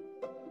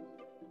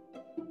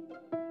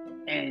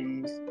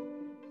 And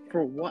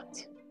for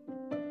what?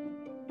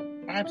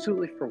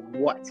 Absolutely for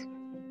what?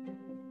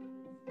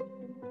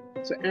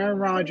 So Aaron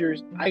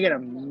Rodgers, I got a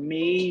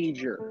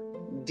major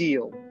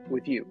deal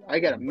with you. I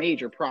got a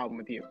major problem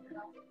with you.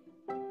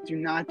 Do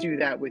not do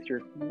that with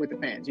the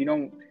fans. You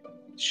don't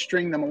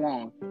string them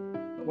along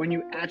when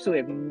you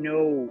absolutely have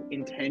no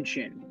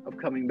intention of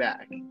coming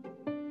back.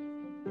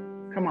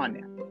 Come on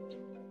now.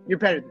 You're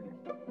better than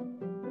that.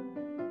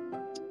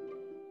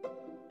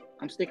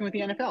 I'm sticking with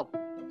the NFL.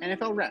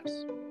 NFL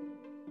refs.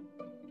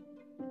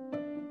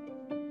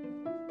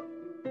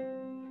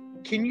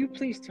 Can you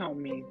please tell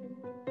me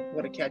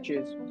what a catch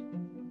is?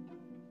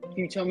 Can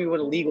you tell me what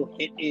a legal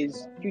hit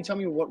is? Can you tell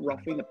me what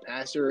roughing the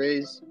passer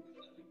is?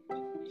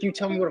 Can you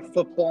tell me what a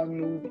football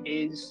move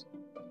is?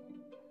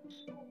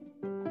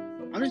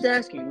 I'm just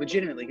asking,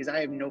 legitimately, because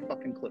I have no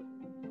fucking clue.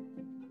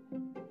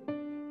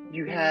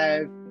 You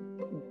have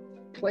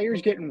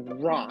players getting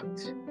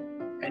rocked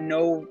and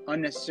no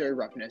unnecessary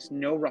roughness,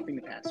 no roughing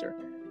the passer.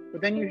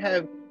 But then you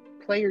have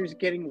players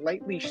getting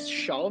lightly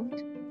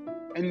shoved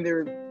and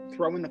they're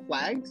throwing the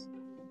flags.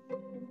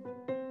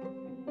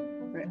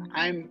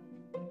 I'm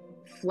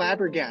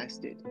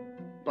flabbergasted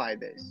by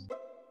this.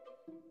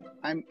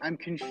 I'm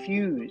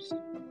confused.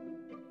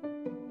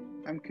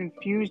 I'm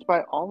confused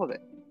by all of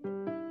it.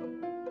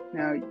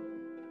 Now,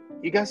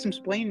 you got some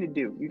explaining to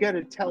do. You got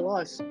to tell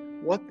us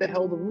what the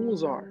hell the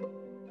rules are,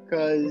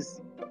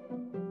 because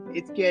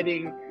it's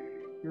getting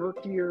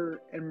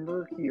murkier and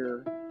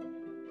murkier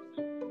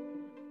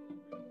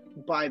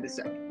by the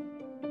second.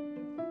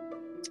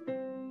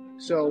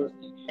 So,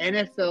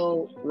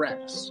 NFL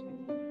refs,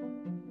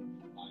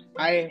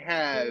 I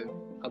have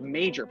a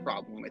major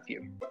problem with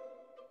you.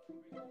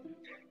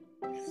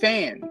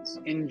 Fans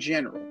in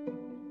general,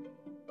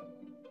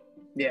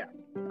 yeah,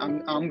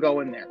 I'm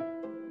going there.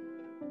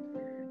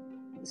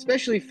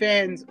 Especially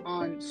fans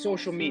on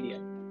social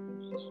media.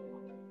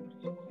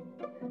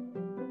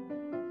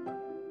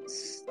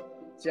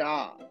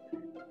 Stop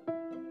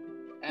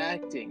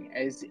acting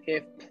as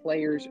if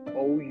players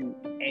owe you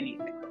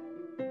anything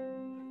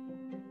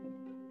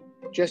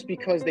just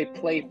because they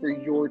play for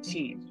your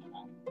team,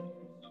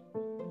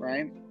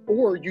 right?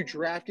 Or you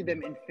drafted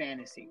them in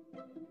fantasy.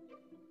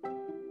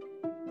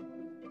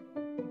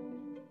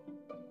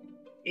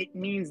 It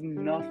means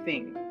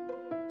nothing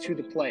to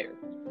the player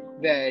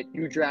that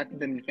you drafted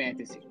them in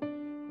fantasy.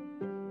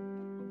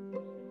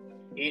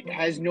 It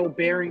has no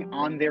bearing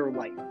on their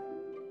life.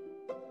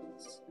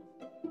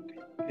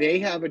 They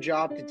have a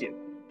job to do.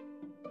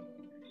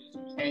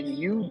 And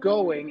you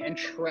going and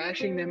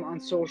trashing them on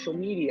social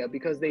media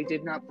because they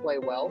did not play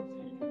well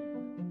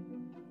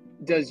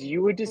does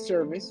you a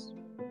disservice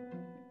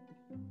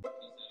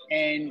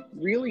and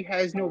really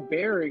has no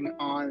bearing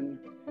on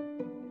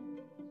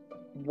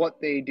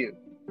what they do.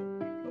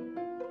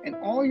 And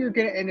all you're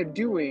going to end up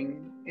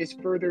doing is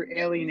further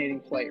alienating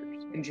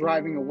players and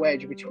driving a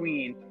wedge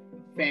between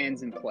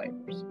fans and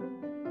players.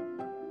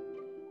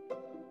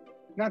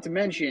 Not to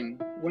mention,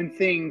 when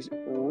things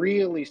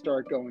really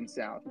start going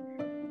south,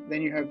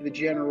 then you have the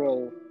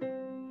general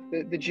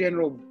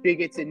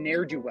bigots and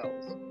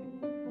ne'er-do-wells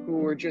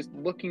who are just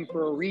looking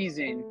for a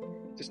reason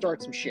to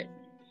start some shit.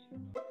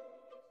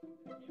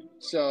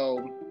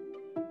 So,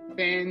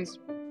 fans,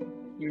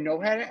 you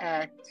know how to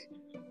act,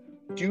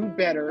 do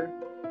better,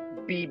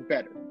 be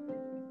better.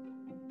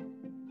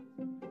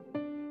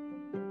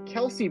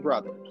 Kelsey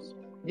brothers.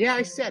 Yeah,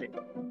 I said it.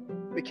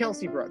 The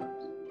Kelsey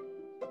brothers.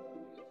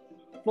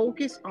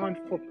 Focus on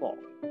football.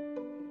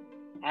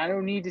 I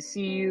don't need to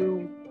see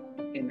you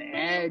in the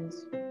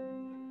ads.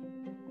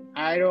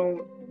 I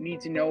don't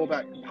need to know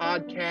about your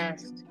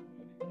podcast.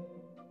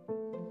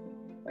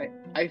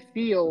 I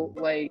feel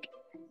like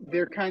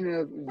they're kind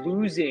of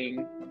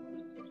losing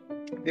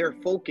their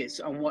focus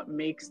on what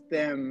makes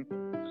them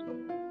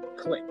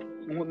click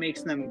and what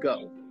makes them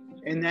go.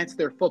 And that's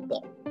their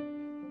football.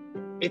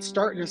 It's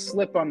starting to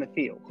slip on the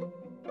field.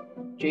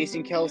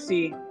 Jason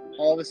Kelsey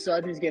all of a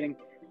sudden is getting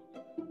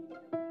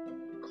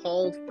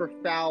called for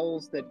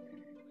fouls that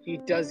he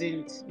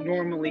doesn't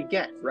normally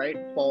get, right?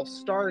 False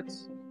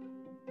starts.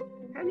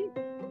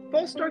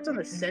 False starts on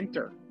the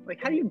center.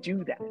 Like, how do you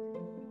do that?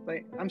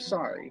 Like, I'm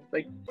sorry.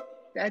 Like,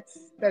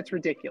 that's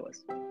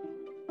ridiculous.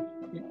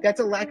 That's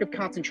a lack of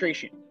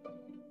concentration.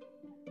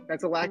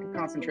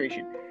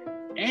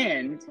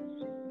 And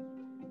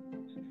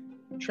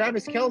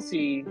Travis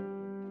Kelsey,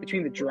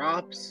 between the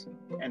drops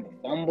and the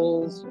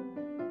fumbles,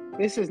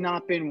 this has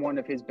not been one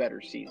of his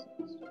better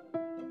seasons.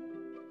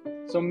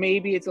 So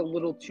maybe it's a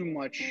little too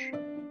much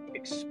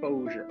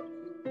exposure.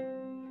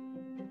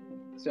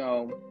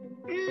 So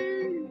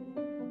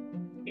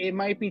it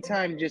might be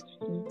time to just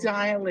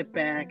dial it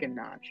back a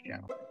notch,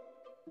 gentlemen,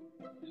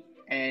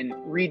 and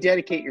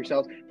rededicate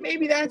yourselves.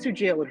 Maybe that's who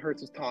Jalen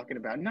Hurts is talking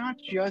about.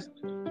 Not just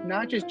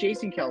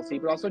Jason Kelsey,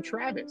 but also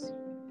Travis.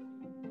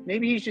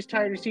 Maybe he's just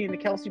tired of seeing the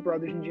Kelsey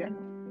brothers in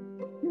general.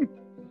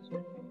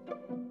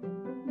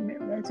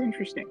 That's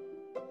interesting.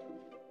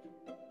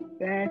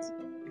 That's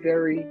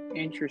very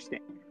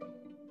interesting.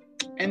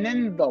 And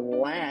then the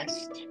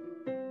last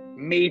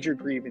major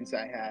grievance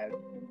I have,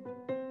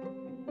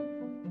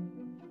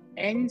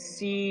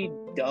 NCAA.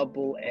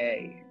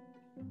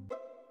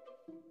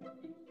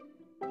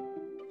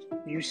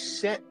 You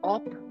set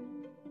up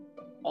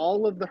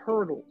all of the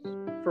hurdles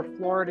for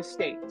Florida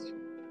State.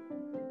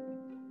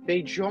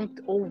 They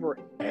jumped over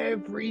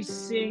every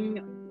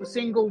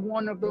single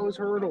one of those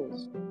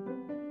hurdles.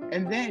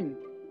 And then,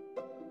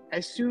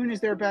 as soon as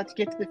they're about to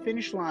get to the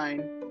finish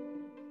line,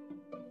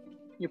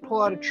 you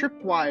pull out a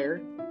tripwire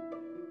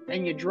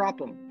and you drop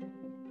them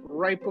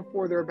right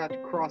before they're about to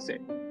cross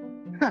it.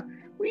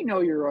 We know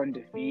you're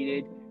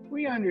undefeated.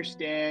 We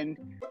understand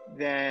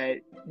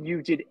that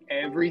you did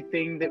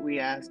everything that we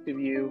asked of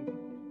you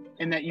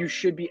and that you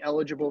should be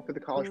eligible for the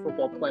college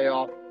football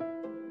playoff.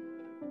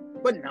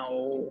 But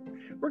no,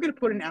 we're going to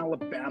put in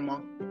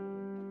Alabama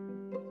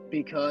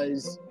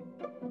because,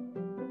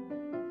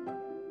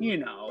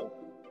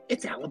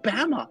 it's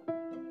Alabama.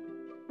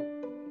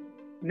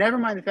 Never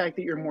mind the fact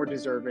that you're more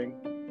deserving.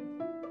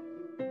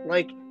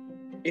 Like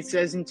it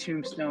says in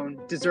Tombstone,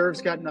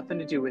 deserves got nothing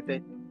to do with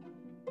it.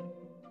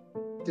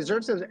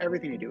 Deserves has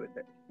everything to do with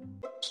it.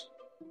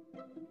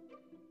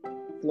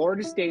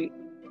 Florida State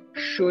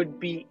should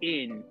be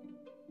in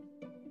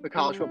the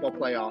college football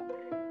playoff.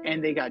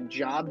 and they got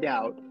jobbed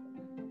out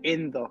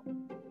in the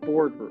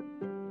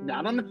boardroom,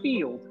 not on the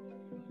field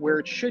where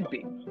it should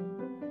be.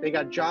 They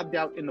got jobbed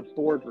out in the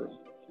boardroom.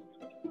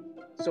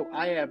 So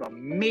I have a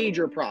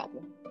major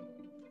problem.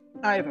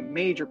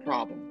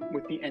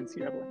 with the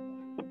NCAA.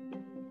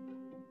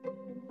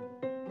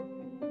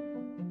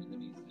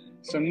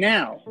 So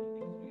now,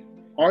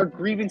 our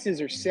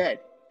grievances are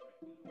set.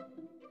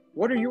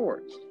 What are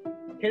yours?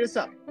 Hit us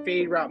up,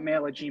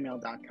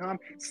 faderoutemail@gmail.com.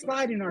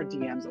 Slide in our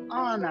DMs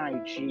on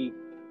IG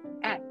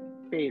at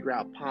Fade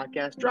Route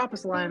Podcast. Drop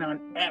us a line on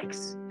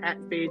X at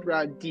Fade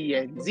Route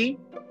DNZ.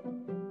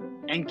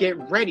 And get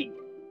ready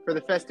for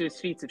the Festivus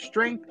feats of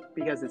strength,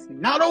 because it's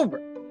not over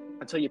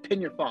until you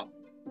pin your father.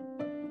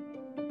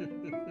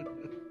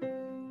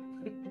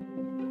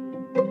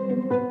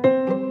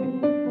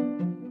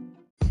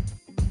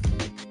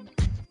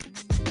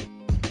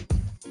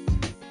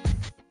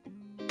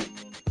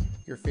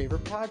 Your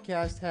favorite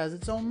podcast has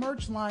its own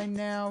merch line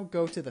now.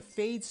 Go to the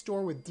Fade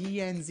store with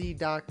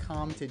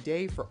DNZ.com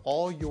today for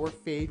all your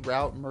Fade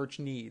Route merch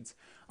needs.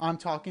 I'm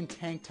talking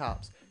tank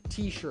tops,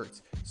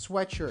 t-shirts,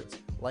 sweatshirts.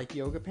 Like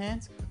yoga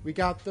pants? We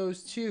got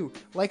those too.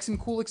 Like some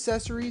cool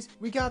accessories?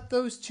 We got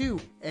those too.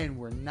 And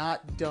we're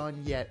not done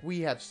yet. We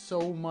have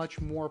so much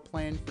more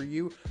planned for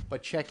you,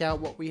 but check out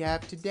what we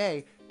have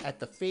today at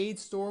the Fade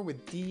store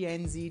with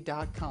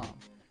DNZ.com.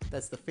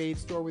 That's the Fade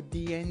store with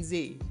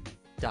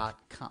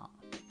DNZ.com.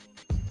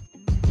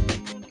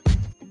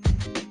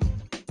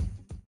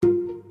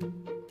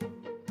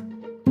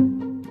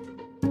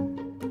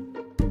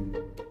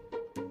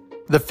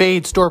 The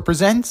Fade Store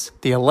presents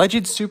the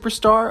Alleged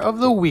Superstar of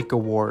the Week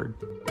Award.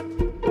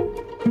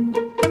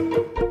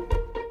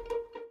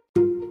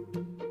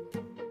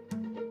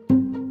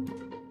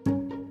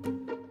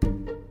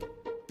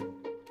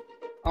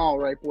 All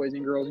right, boys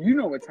and girls, you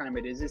know what time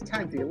it is. It's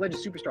time for the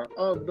Alleged Superstar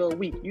of the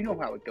Week. You know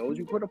how it goes.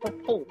 We put up a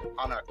poll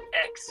on our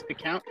X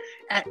account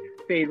at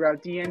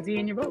FadeRouteDNZ,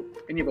 and you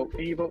vote, and you vote,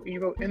 and you vote, and you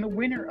vote. And the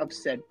winner of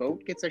said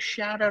vote gets a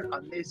shout out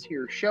on this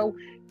here show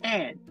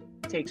and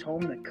takes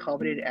home the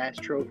coveted ass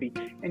trophy.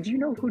 And do you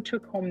know who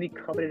took home the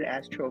coveted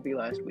ass trophy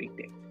last week,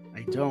 Dave?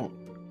 I don't.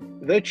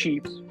 The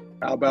Chiefs.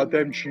 How about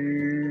them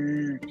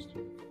Chiefs?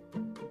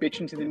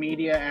 Bitching to the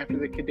media after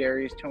the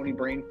Kadarius Toney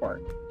brain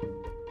fart.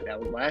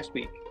 That was last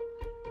week.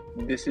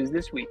 This is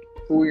this week.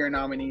 Who are your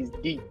nominees,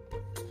 D?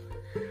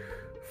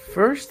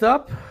 First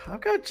up,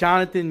 I've got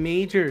Jonathan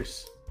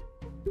Majors.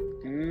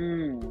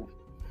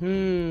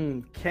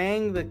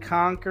 Kang the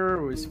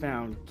Conqueror was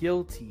found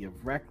guilty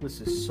of reckless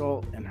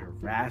assault and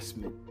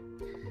harassment.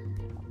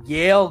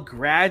 Yale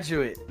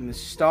graduate and the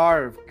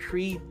star of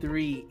Creed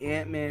 3,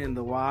 Ant-Man and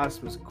the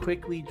Wasp, was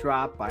quickly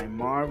dropped by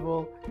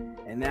Marvel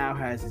and now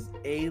has his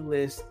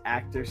A-list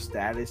actor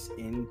status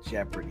in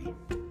jeopardy.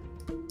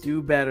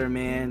 Do better,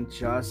 man.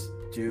 Just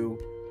do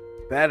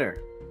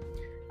better.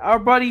 Our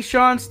buddy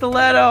Sean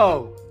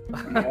Stiletto.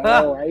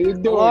 How you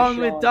doing, Along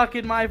Sean? with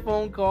ducking my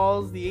phone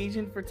calls, the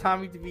agent for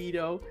Tommy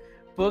DeVito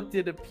booked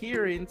an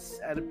appearance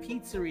at a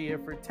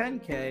pizzeria for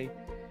 $10K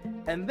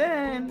and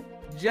then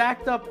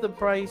jacked up the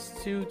price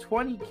to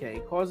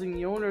 $20K, causing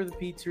the owner of the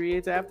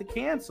pizzeria to have to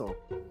cancel.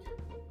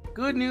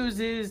 Good news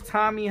is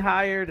Tommy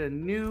hired a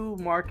new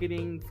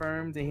marketing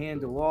firm to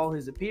handle all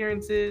his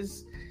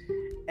appearances,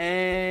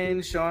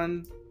 and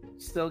Sean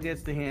still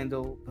gets to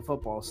handle the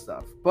football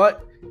stuff.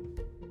 But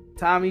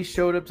Tommy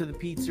showed up to the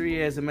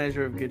pizzeria as a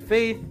measure of good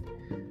faith,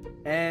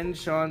 and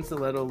Sean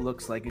Stiletto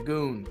looks like a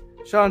goon.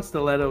 Sean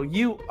Stiletto,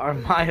 you are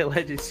my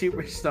alleged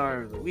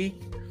superstar of the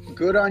week.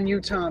 Good on you,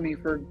 Tommy,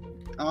 for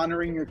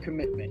honoring your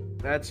commitment.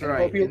 That's I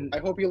right. I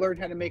hope you learned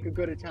how to make a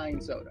good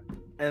Italian soda.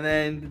 And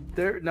then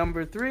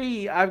number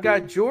 3, I've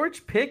got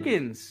George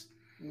Pickens.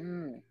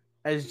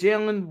 As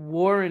Jalen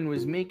Warren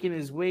was making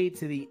his way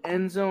to the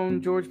end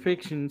zone, George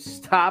Pickens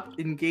stopped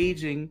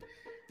engaging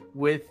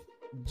with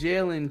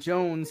Jalen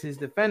Jones, his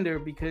defender,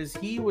 because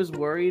he was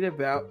worried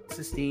about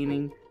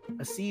sustaining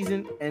a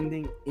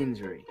season-ending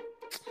injury.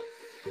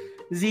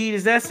 Z,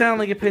 does that sound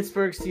like a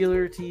Pittsburgh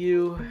Steeler to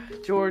you?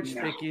 George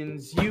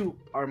Pickens, you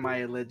are my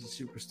alleged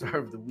superstar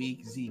of the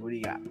week. Z, what do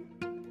you got?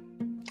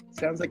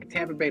 Sounds like a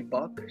Tampa Bay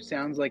Buck.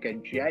 Sounds like a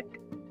Jet.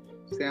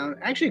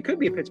 Actually, it could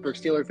be a Pittsburgh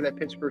Steeler for that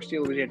Pittsburgh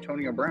Steeler was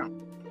Antonio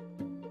Brown.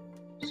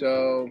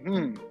 So,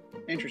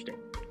 interesting.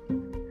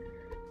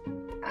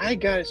 I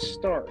gotta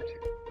start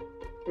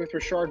with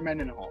Rashard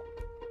Mendenhall.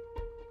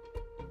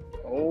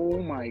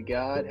 Oh my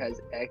God,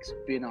 has X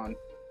been on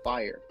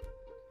fire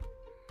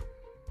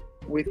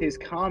with his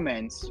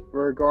comments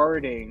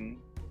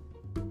regarding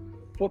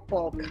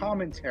football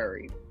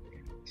commentary,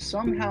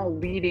 somehow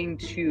leading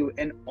to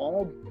an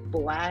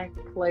all-black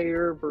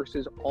player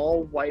versus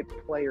all-white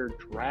player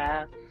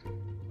draft,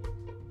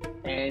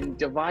 and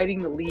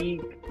dividing the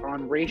league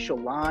on racial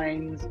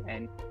lines.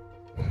 And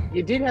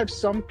you did have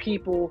some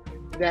people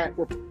that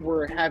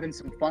were having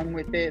some fun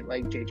with it,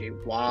 like J.J.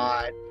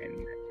 Watt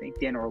and I think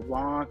Dan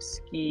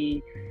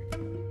Orlovsky.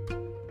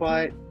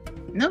 But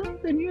no,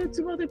 then you had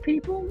some other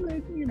people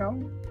that,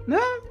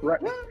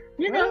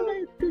 You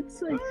know,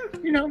 it's like,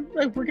 you know,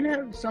 like we're gonna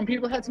have some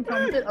people had some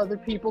fun with it, other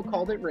people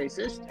called it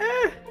racist.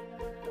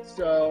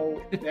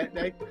 So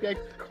that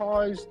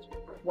caused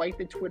quite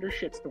the Twitter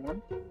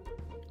shitstorm,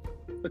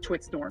 the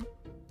twitstorm,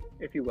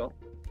 if you will.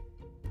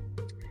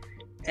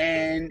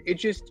 And it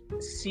just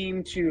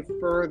seemed to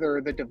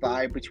further the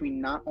divide between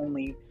not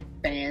only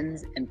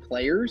fans and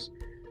players,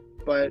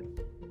 but,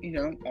 you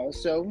know,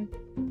 also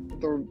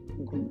the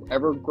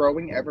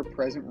ever-growing,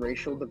 ever-present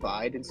racial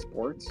divide in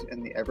sports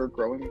and the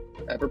ever-growing,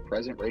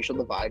 ever-present racial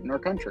divide in our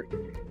country.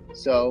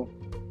 So,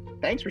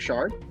 thanks,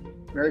 Richard.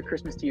 Merry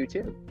Christmas to you,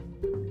 too.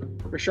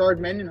 Richard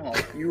Mendenhall,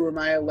 you were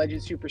my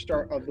alleged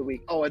superstar of the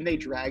week. Oh, and they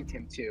dragged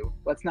him, too.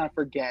 Let's not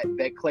forget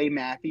that Clay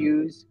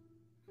Matthews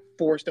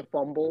forced a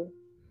fumble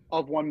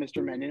of one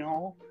Mr.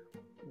 Mendenhall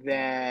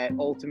that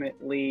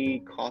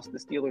ultimately cost the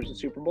Steelers the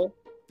Super Bowl.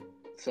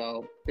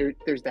 So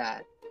there's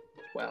that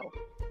as well.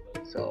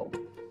 So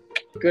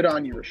good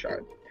on you,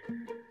 Richard.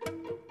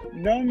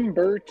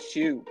 Number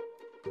 2,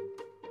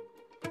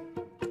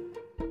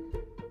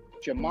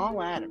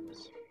 Jamal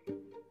Adams.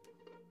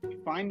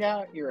 Find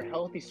out you're a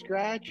healthy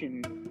scratch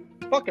and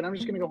fuck it, I'm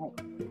just gonna go home.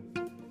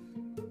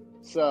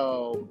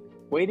 So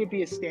way to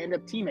be a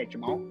stand-up teammate,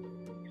 Jamal.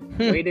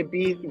 Way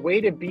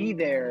to be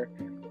there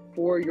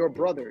for your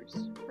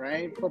brothers,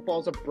 right?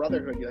 Football's a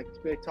brotherhood. You like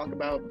to talk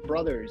about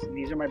brothers, and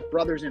these are my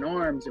brothers in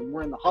arms, and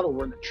we're in the huddle,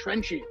 we're in the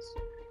trenches.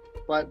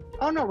 But,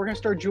 oh no, we're going to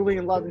start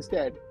Julian Love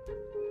instead.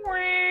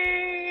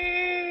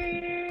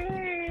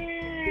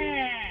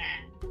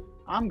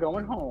 I'm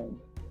going home.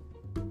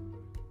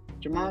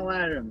 Jamal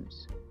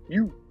Adams,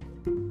 you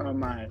are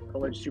my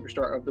alleged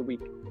superstar of the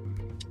week.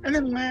 And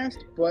then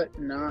last but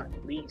not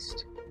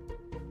least,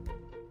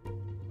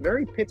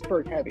 very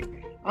Pittsburgh heavy.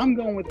 I'm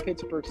going with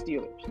Pittsburgh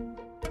Steelers.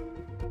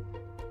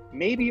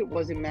 Maybe it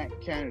wasn't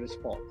Matt Canada's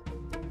fault.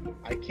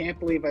 I can't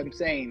believe I'm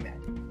saying that.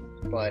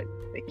 But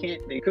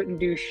they couldn't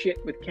do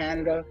shit with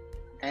Canada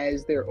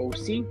as their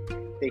OC.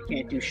 They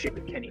can't do shit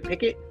with Kenny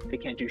Pickett. They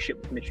can't do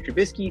shit with Mitch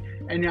Trubisky.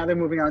 And now they're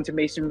moving on to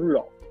Mason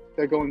Rudolph.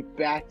 They're going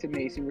back to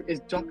Mason. Is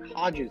Duck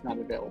Hodges not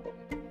available?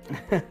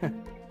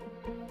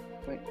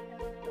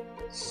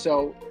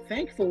 So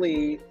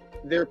thankfully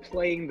they're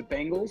playing the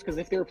Bengals, because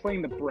if they were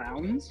playing the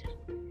Browns,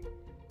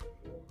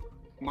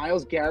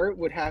 Myles Garrett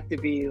would have to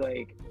be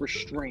like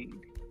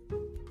restrained.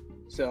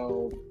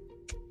 So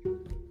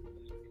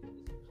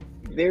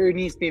there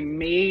needs to be a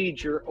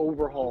major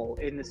overhaul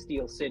in the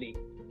Steel City.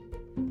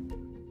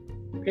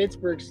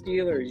 Pittsburgh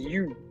Steelers,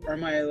 you are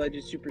my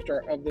alleged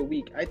superstar of the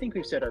week. I think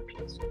we've said our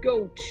piece.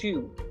 Go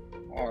to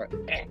our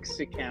X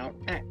account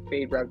at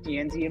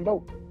FadeRouteDNZ and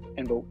vote,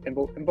 and vote, and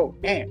vote, and vote.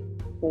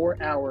 And for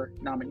our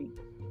nominee.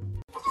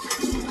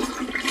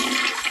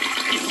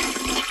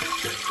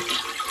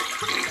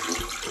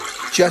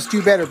 Just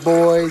do better,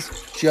 boys.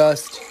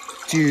 Just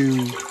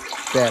do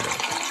better.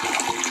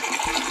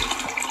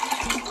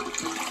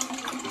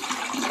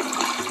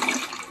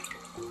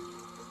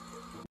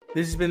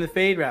 This has been the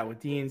Fade Route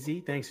with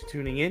DNZ. Thanks for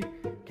tuning in.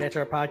 Catch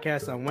our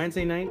podcast on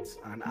Wednesday nights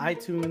on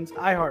iTunes,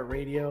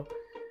 iHeartRadio,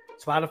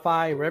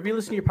 Spotify, wherever you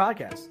listen to your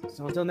podcasts.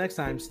 So until next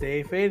time,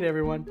 stay faded,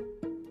 everyone.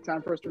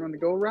 Time for us to run the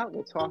go route.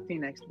 We'll talk to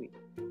you next week.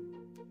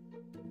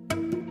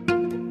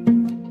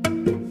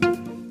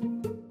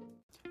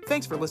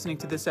 Thanks for listening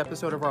to this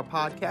episode of our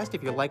podcast.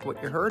 If you like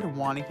what you heard and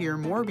want to hear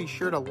more, be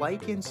sure to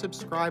like and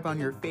subscribe on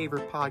your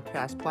favorite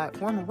podcast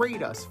platform.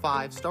 Rate us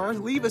 5 stars,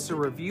 leave us a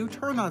review,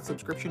 turn on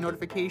subscription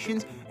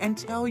notifications, and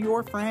tell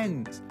your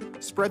friends.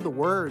 Spread the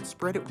word,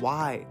 spread it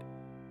wide.